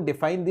we don't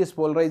define this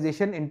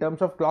polarization in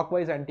terms of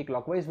clockwise,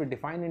 anti-clockwise. We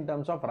define in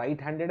terms of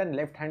right-handed and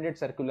left-handed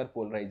circular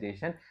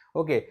polarization.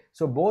 Okay,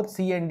 so both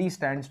C and D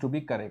stands to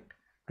be correct.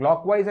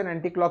 Clockwise and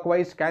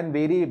anti-clockwise can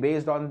vary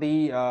based on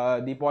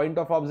the point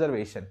of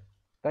observation,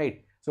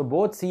 right? So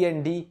both C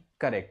and D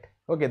correct.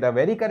 Okay, the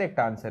very correct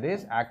answer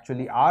is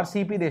actually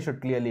RCP. They should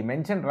clearly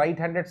mention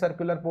right-handed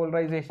circular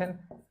polarization.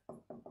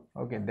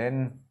 Okay,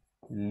 then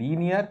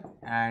linear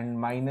and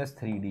minus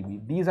 3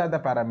 dB. These are the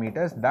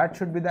parameters. That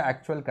should be the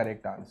actual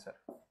correct answer.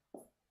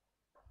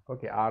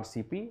 Okay,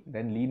 RCP,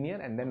 then linear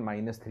and then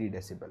minus 3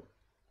 decibel.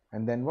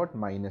 And then what?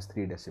 Minus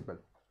 3 decibel.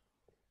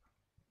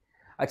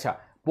 Acha,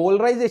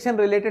 polarization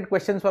related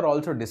questions were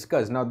also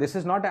discussed. Now this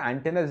is not an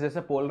antenna, this is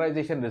a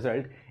polarization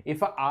result.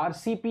 If a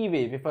RCP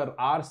wave, if a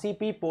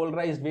RCP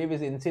polarized wave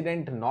is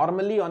incident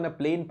normally on a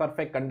plane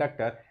perfect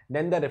conductor,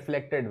 then the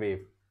reflected wave.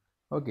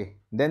 Okay,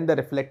 then the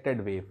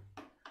reflected wave.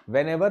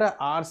 Whenever a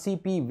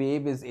RCP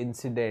wave is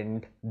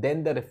incident,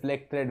 then the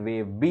reflected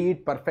wave, be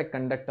it perfect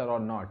conductor or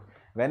not,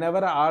 whenever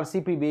a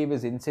RCP wave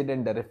is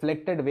incident, the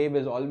reflected wave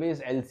is always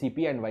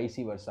LCP and vice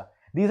versa.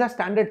 These are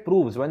standard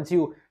proofs. Once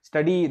you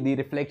study the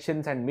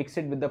reflections and mix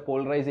it with the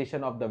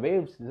polarization of the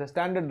waves, this is a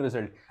standard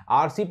result.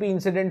 RCP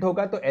incident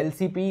होगा तो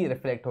LCP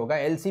reflect होगा,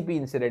 LCP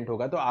incident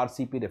होगा तो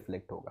RCP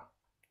reflect होगा.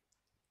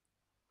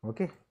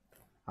 Okay,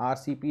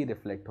 RCP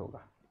reflect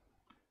होगा,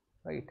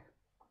 right?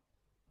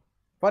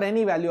 For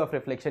any value of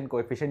reflection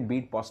coefficient, be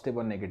it positive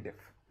or negative.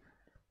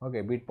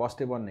 Okay, be it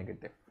positive or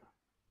negative.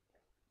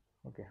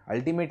 Okay,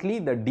 ultimately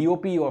the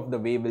DOP of the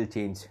wave will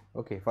change.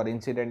 Okay, for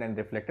incident and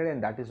reflected,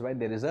 and that is why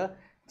there is a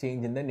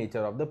change in the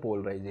nature of the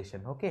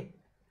polarization. Okay,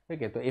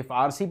 okay. So if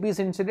RCP is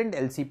incident,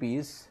 LCP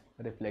is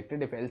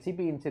reflected. If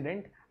LCP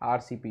incident,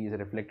 RCP is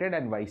reflected,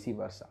 and vice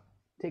versa.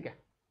 Okay.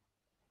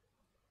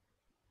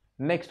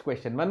 Next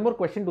question. One more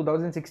question.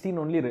 2016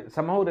 only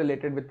somehow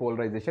related with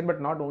polarization,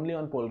 but not only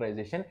on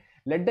polarization.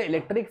 Let the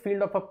electric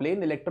field of a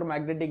plane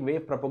electromagnetic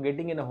wave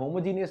propagating in a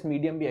homogeneous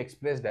medium be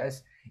expressed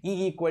as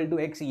E equal to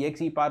x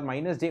ex e power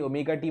minus j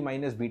omega t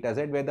minus beta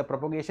z, where the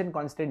propagation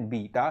constant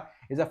beta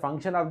is a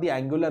function of the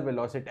angular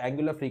velocity,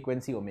 angular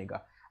frequency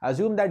omega.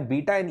 Assume that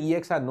beta and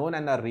ex are known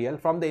and are real.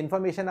 From the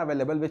information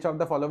available, which of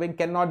the following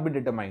cannot be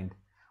determined?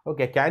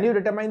 Okay, can you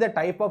determine the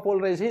type of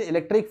polarization?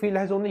 Electric field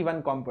has only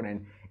one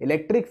component.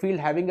 Electric field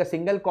having a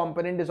single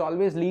component is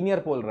always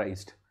linear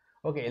polarized.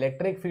 Okay,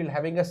 electric field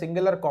having a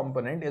singular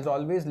component is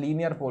always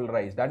linear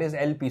polarized. That is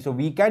LP. So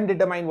we can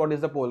determine what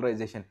is the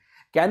polarization.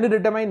 Can you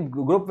determine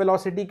group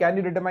velocity? Can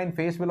you determine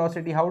phase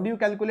velocity? How do you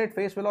calculate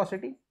phase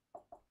velocity?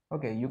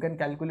 Okay, you can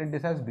calculate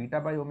this as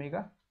beta by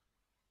omega.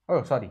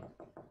 Oh, sorry.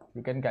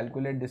 You can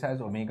calculate this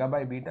as omega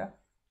by beta.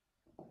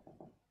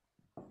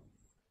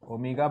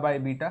 Omega by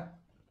beta.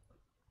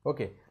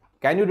 Okay,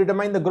 can you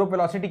determine the group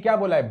velocity? क्या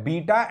बोला है?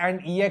 Beta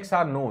and EX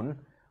are known.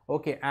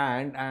 Okay,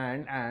 and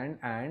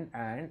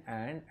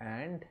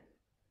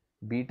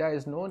beta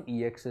is known,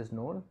 EX is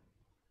known.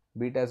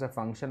 Beta is a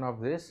function of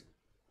this.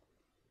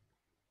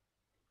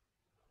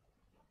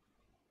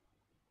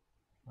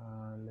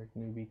 Let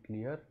me be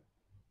clear.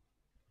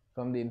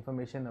 From the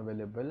information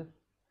available,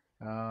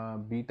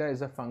 beta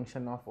is a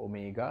function of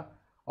omega.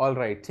 All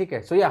right,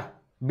 okay. So yeah,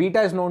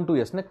 beta is known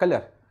to us. Na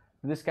color.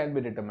 This can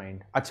be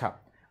determined. Acha.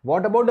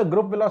 What about the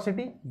group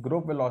velocity?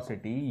 Group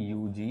velocity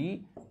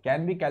UG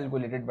can be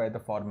calculated by the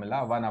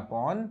formula 1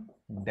 upon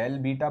del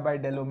beta by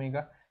del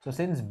omega. So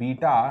since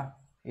beta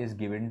is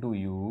given to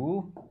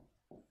you,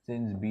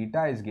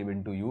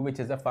 which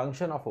is a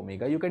function of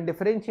omega, you can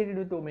differentiate it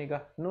with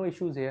omega. No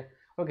issues here.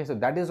 Okay, so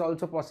that is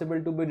also possible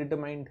to be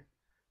determined.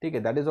 Okay,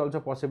 that is also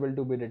possible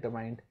to be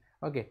determined.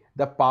 Okay,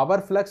 the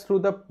power flux through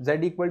the z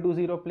equal to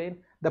 0 plane,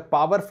 the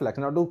power flux.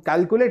 Now to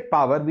calculate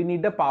power, we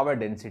need the power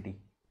density.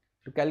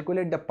 To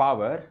calculate the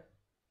power,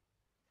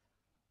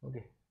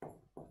 okay,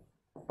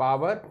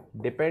 power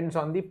depends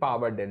on the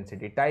power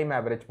density, time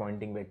average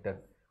Poynting vector.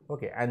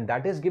 Okay, and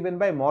that is given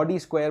by mod e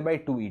square by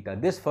 2 eta.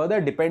 This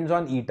further depends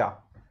on eta.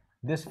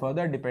 This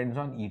further depends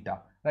on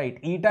eta, right?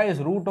 Eta is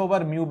root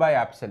over mu by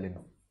epsilon.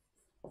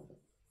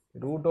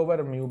 Root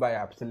over mu by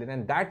epsilon,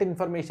 and that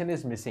information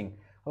is missing.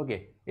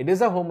 Okay, it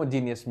is a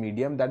homogeneous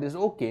medium, that is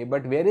okay,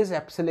 but where is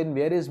epsilon,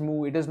 where is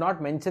mu? It is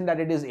not mentioned that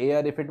it is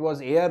air. If it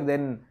was air,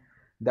 then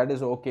that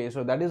is okay.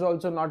 So that is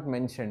also not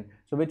mentioned.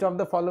 So which of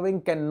the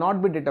following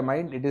cannot be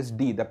determined? It is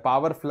D, the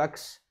power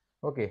flux,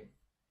 okay,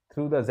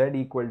 through the z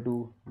equal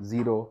to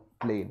 0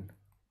 plane.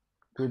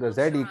 Through the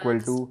z equal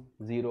to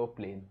 0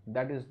 plane.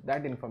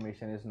 That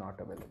information is not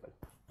available.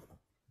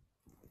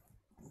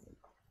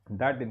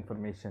 That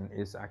information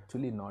is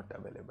actually not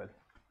available.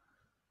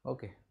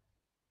 Okay.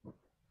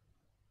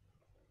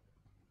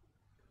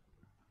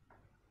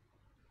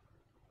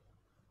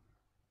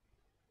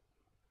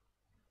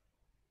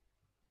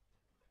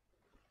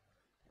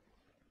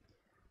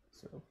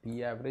 So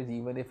P average,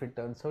 even if it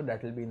turns out,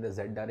 that will be in the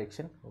z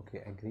direction.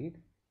 Okay, agreed.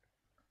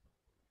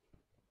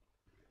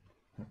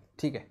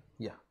 ठीक है,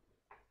 yeah.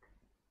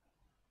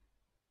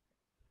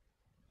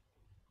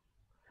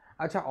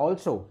 Acha,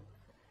 also,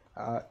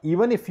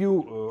 even if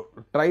you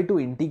try to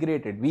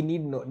integrate it,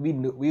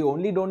 we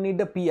only don't need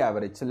the P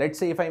average. So let's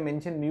say if I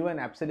mention mu and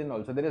epsilon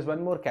also, there is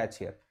one more catch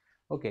here.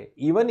 Okay,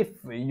 even if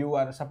you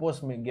are suppose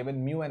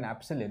given mu and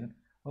epsilon,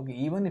 okay,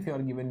 even if you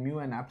are given mu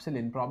and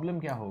epsilon,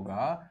 problem क्या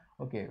होगा?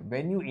 Okay,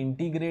 when you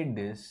integrate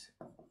this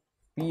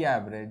P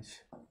average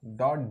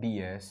dot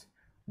ds,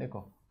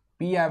 देखो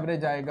P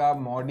average आएगा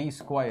mod e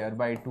square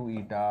by 2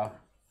 eta,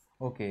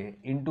 okay,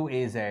 into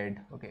az,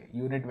 okay,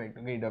 unit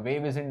vector, okay, the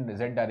wave is in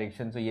z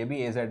direction, so ये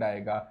भी az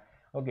आएगा.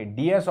 Okay,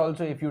 ds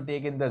also if you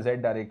take in the z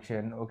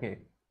direction, okay,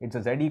 it's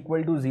a z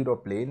equal to 0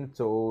 plane,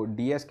 so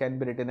ds can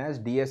be written as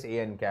ds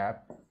an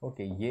cap.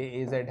 Okay,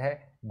 ये az है,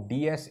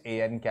 ds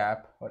an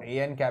cap, और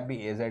an cap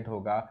भी az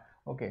होगा.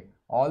 Okay,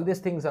 all these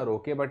things are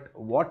okay, but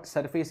what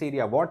surface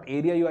area, what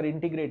area you are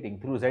integrating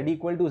through z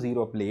equal to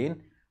 0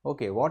 plane,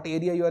 okay, what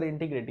area you are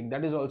integrating,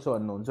 that is also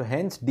unknown. So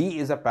hence D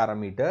is a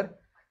parameter.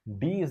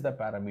 D is the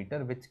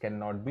parameter which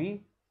cannot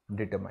be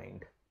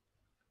determined.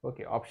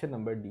 Okay, option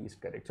number D is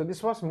correct. So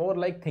this was more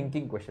like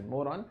thinking question,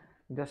 more on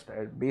just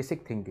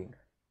basic thinking.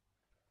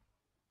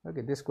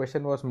 Okay, this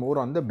question was more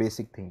on the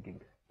basic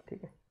thinking.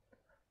 Okay,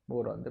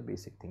 more on the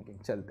basic thinking.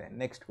 चलते हैं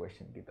next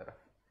question की तरफ.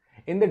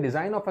 In the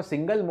design of a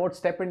single mode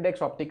step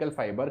index optical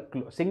fiber,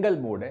 single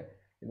mode है,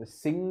 in the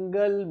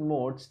single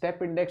mode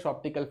step index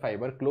optical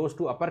fiber close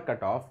to upper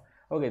cutoff,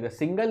 okay, the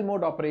single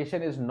mode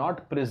operation is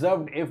not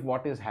preserved if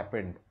what is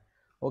happened.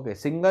 Okay,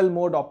 single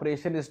mode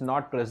operation is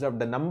not preserved.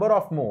 The number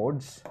of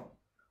modes,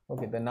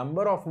 okay, the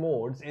number of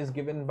modes is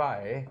given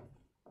by,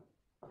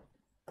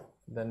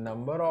 the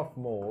number of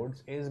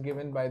modes is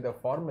given by the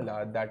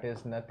formula that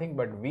is nothing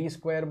but v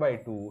square by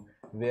 2,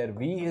 where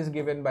v is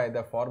given by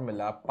the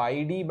formula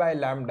pi d by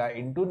lambda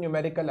into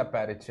numerical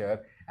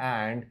aperture,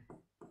 and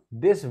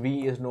this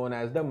v is known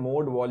as the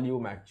mode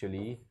volume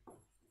actually.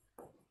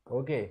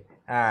 Okay,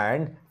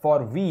 and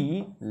for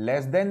v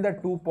less than the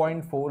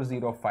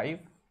 2.405,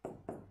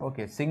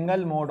 okay,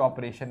 single mode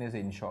operation is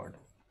ensured.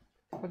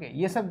 Okay,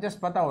 ये सब just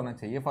पता होना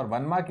चाहिए. For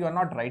 1 mark you are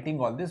not writing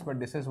all this, but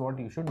this is what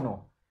you should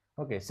know.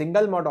 Okay,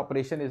 single mode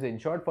operation is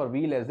ensured for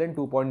v less than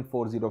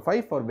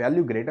 2.405. For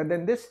value greater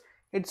than this,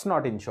 it's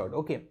not ensured.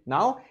 Okay,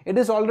 now it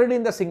is already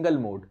in the single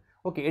mode.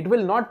 Okay, it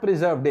will not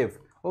preserve if.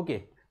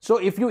 Okay, so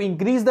if you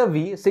increase the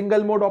v,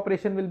 single mode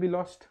operation will be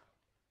lost.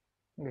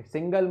 Okay,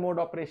 single mode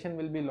operation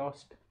will be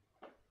lost.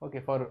 Okay,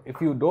 for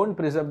if you don't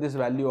preserve this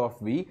value of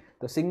v,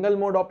 the single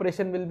mode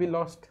operation will be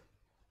lost.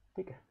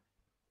 Okay,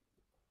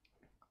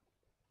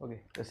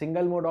 okay, the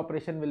single mode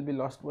operation will be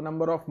lost. वो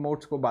number of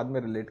modes को बाद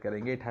में relate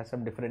करेंगे. It has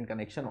some different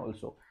connection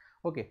also.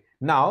 Okay,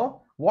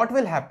 now what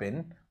will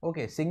happen?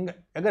 Okay,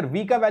 अगर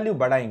v का value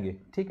बढ़ाएंगे,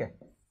 ठीक है,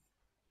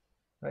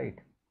 right?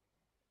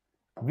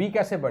 v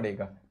कैसे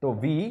बढ़ेगा? तो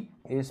v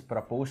is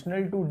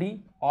proportional to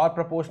d or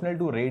proportional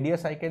to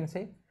radius, I can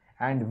say,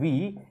 and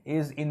v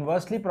is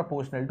inversely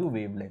proportional to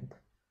wavelength.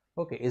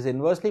 Okay, is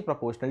inversely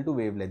proportional to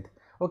wavelength.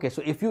 Okay,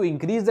 so if you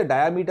increase the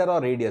diameter or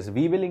radius,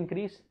 v will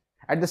increase.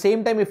 At the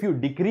same time, if you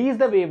decrease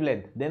the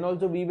wavelength, then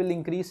also v will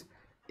increase.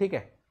 ठीक है,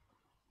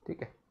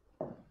 ठीक है.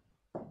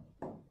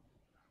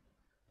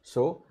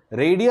 So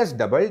radius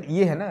doubled,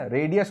 ये है ना,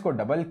 radius को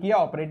double किया,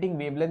 operating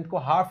wavelength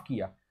को half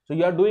किया. So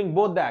you are doing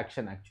both the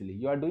action actually.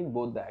 You are doing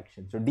both the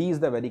action. So D is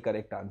the very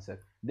correct answer.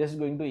 This is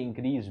going to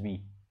increase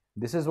v.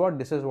 This is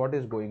what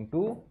is going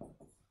to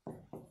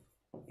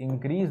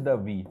increase the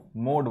v,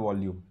 mode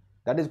volume.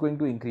 That is going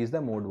to increase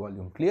the mode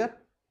volume. Clear?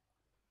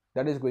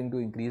 That is going to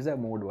increase the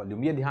mode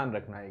volume. ये ध्यान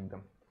रखना है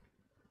एकदम.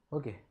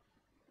 Okay,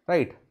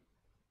 right.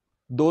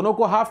 दोनों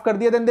को half कर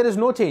दिया, then there is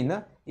no change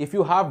ना. If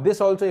you have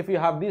this also, if you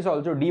have this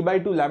also, d by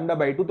 2 lambda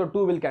by 2, so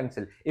 2 will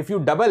cancel. If you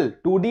double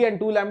 2d and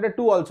 2 lambda,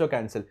 2 also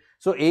cancel.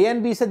 So A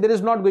and B said there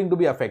is not going to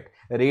be effect.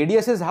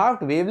 Radius is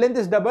halved, wavelength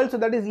is doubled, so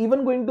that is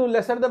even going to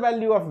lesser the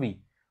value of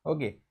V.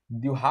 Okay,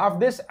 you halve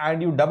this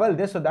and you double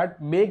this, so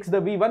that makes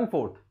the V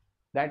 1/4.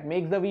 That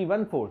makes the V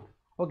 1/4.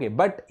 Okay,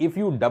 but if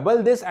you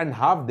double this and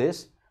halve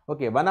this,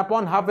 okay, 1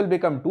 upon half will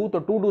become 2, so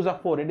 2 2s are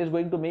 4. It is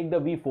going to make the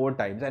V 4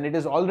 times, and it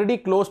is already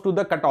close to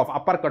the cutoff,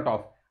 upper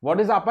cutoff. What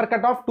is the upper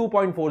cutoff?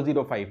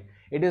 2.405.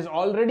 It is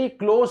already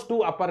close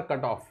to upper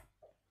cutoff.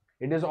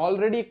 It is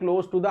already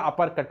close to the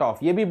upper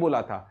cutoff. ये भी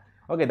बोला था.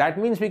 Okay, that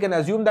means we can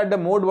assume that the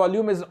mode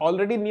volume is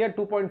already near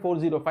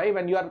 2.405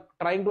 and you are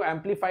trying to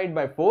amplify it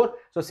by 4.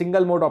 So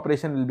single mode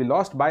operation will be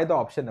lost by the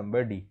option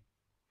number D.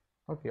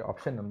 Okay,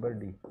 option number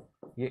D.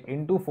 ये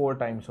into 4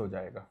 times हो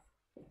जाएगा.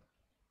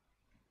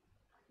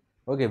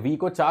 Okay, V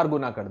को 4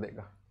 गुना कर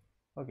देगा.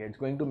 Okay, it's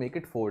going to make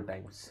it 4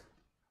 times.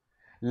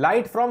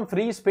 Light from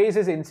free space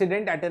is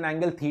incident at an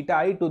angle theta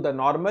I to the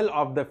normal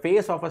of the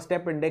face of a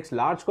step index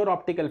large core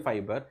optical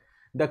fiber.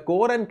 The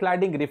core and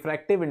cladding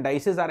refractive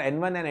indices are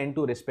N1 and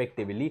N2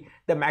 respectively.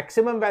 The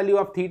maximum value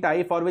of theta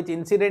I for which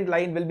incident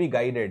line will be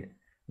guided.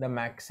 The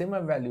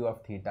maximum value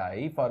of theta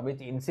I for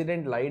which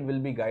incident light will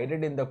be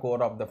guided in the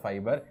core of the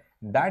fiber.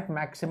 That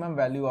maximum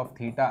value of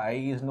theta I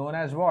is known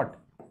as what?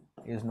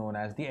 Is known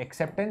as the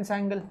acceptance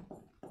angle.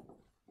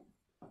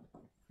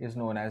 Is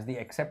known as the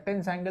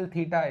acceptance angle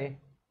theta I.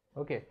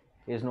 Okay,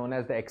 is known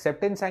as the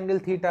acceptance angle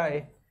theta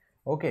I.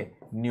 Okay,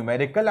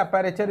 numerical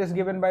aperture is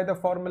given by the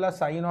formula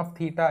sine of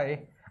theta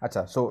A.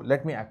 Acha, so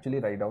let me actually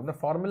write down the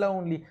formula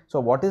only. So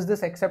what is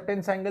this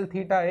acceptance angle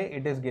theta A?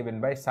 It is given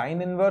by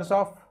sine inverse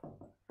of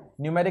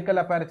numerical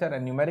aperture,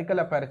 and numerical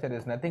aperture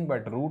is nothing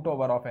but root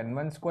over of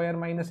n1 square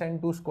minus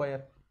n2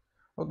 square.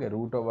 Okay,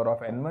 root over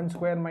of n1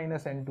 square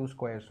minus n2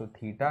 square. So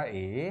theta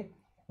A,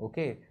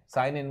 okay,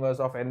 sine inverse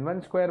of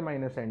n1 square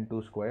minus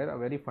n2 square, a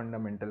very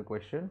fundamental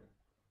question.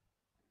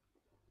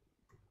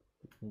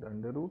 The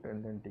under root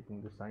and then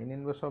taking the sine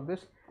inverse of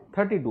this,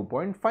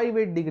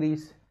 32.58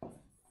 degrees.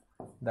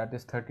 That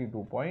is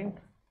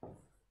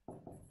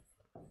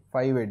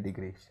 32.58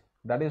 degrees.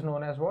 That is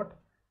known as what?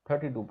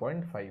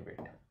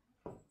 32.58.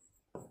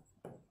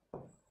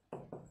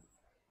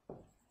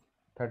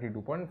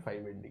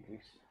 32.58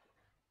 degrees.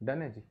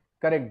 Done hai ji?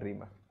 Correct,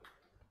 dreamer.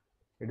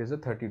 It is a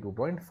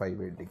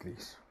 32.58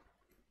 degrees.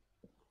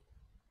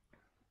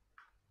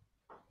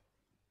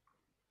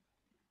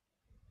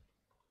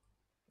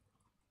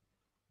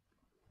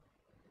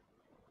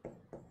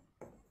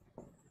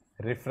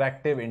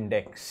 Refractive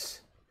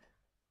index.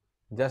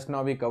 Just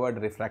now we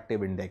covered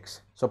refractive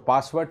index. So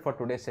password for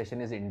today's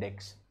session is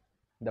index.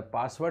 The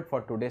password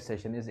for today's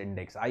session is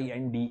index,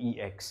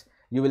 INDEX.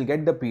 You will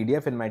get the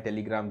PDF in my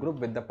Telegram group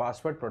with the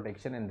password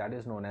protection, and that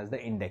is known as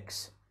the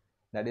index.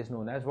 That is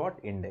known as what?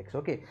 Index.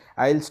 Okay,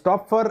 I'll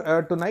stop for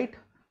tonight.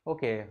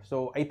 Okay,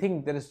 so I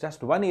think there is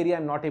just one area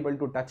I'm not able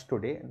to touch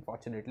today.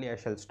 Unfortunately, I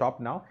shall stop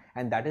now,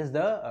 and that is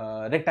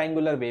the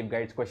rectangular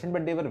waveguides question,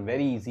 but they were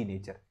very easy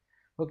nature.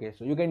 Okay,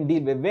 so you can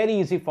deal with very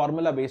easy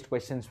formula based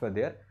questions were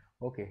there.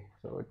 Okay,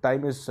 so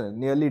time is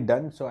nearly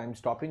done, so I'm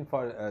stopping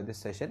for this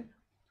session.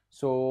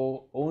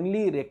 So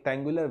only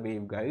rectangular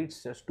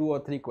waveguides, just 2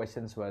 or 3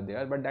 questions were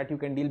there, but that you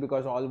can deal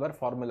because all were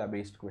formula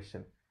based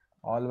question.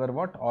 All were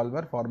what? All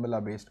were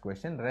formula based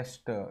question.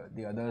 Rest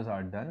the others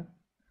are done.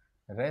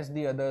 Rest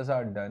the others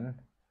are done.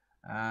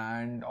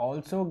 And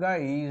also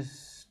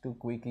guys, to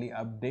quickly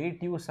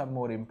update you some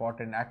more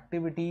important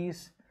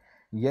activities.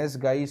 Yes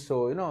guys,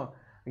 so you know,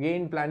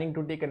 again planning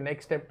to take a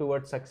next step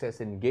towards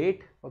success in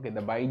GATE. Okay,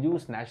 the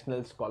BYJU'S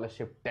National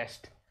Scholarship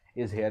Test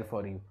is here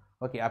for you.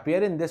 Okay,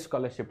 appear in this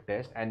scholarship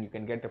test and you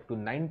can get up to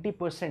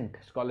 90%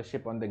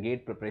 scholarship on the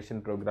GATE preparation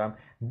program.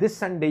 This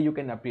Sunday you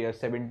can appear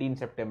 17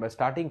 September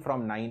starting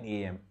from 9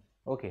 AM.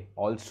 Okay,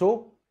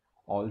 also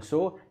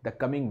the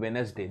coming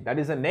Wednesday, that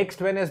is the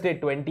next Wednesday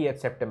 20th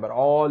September,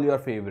 all your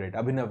favorite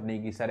Abhinav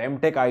Negi sir,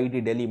 MTech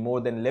IIT Delhi,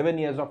 more than 11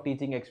 years of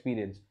teaching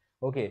experience.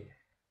 Okay,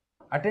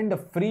 attend a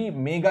free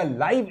mega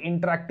live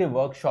interactive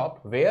workshop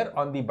where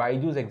on the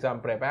BYJU'S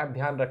exam prep app,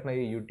 ध्यान रखना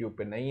ये YouTube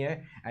पे नहीं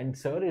है, and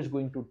sir is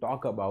going to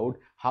talk about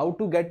how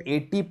to get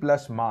 80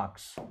 plus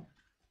marks.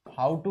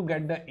 How to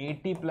get the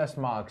 80 plus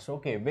marks,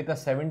 okay, with a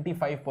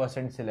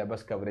 75%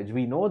 syllabus coverage.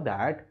 We know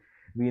that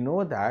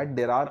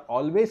there are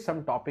always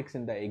some topics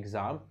in the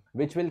exam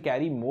which will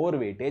carry more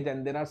weightage,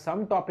 and there are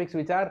some topics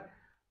which are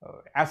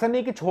ऐसा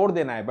नहीं कि छोड़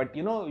देना है, but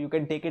you know, you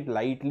can take it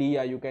lightly,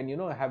 or you can, you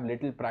know, have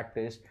little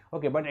practice.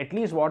 Okay, but at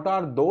least what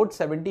are those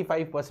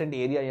 75%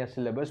 area in your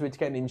syllabus which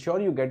can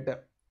ensure you get the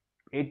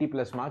 80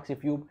 plus marks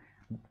if you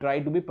try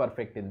to be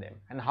perfect in them,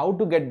 and how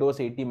to get those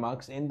 80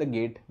 marks in the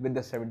GATE with the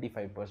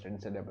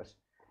 75% syllabus.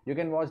 You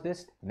can watch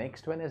this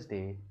next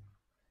Wednesday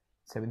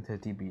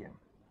 7:30 PM.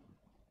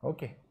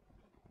 Okay,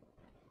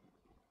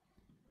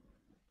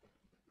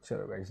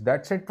 sure guys,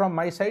 that's it from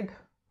my side.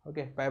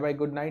 Okay, bye bye,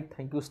 good night,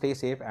 thank you, stay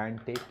safe and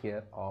take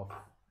care of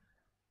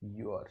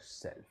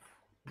yourself.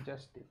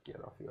 Just take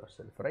care of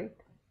yourself, right?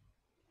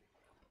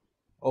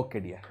 Okay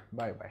dear,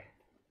 bye bye.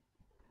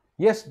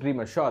 Yes,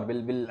 dreamer, sure.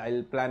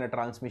 I'll plan a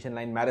transmission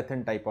line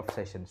marathon type of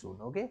session soon.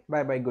 Okay.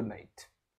 Bye bye. Good night.